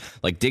games,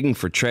 like digging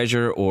for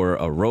treasure or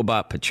a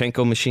robot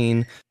Pachinko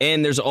machine.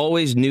 And there's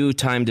always new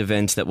timed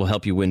events that will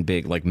help you win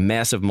big, like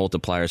massive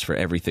multipliers for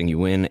everything you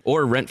win,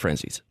 or rent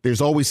frenzies.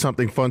 There's always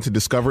something fun to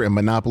discover in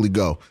Monopoly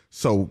Go.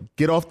 So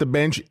get off the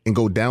bench and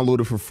go download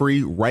it for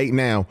free right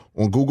now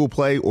on Google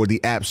Play or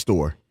the App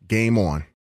Store. Game on.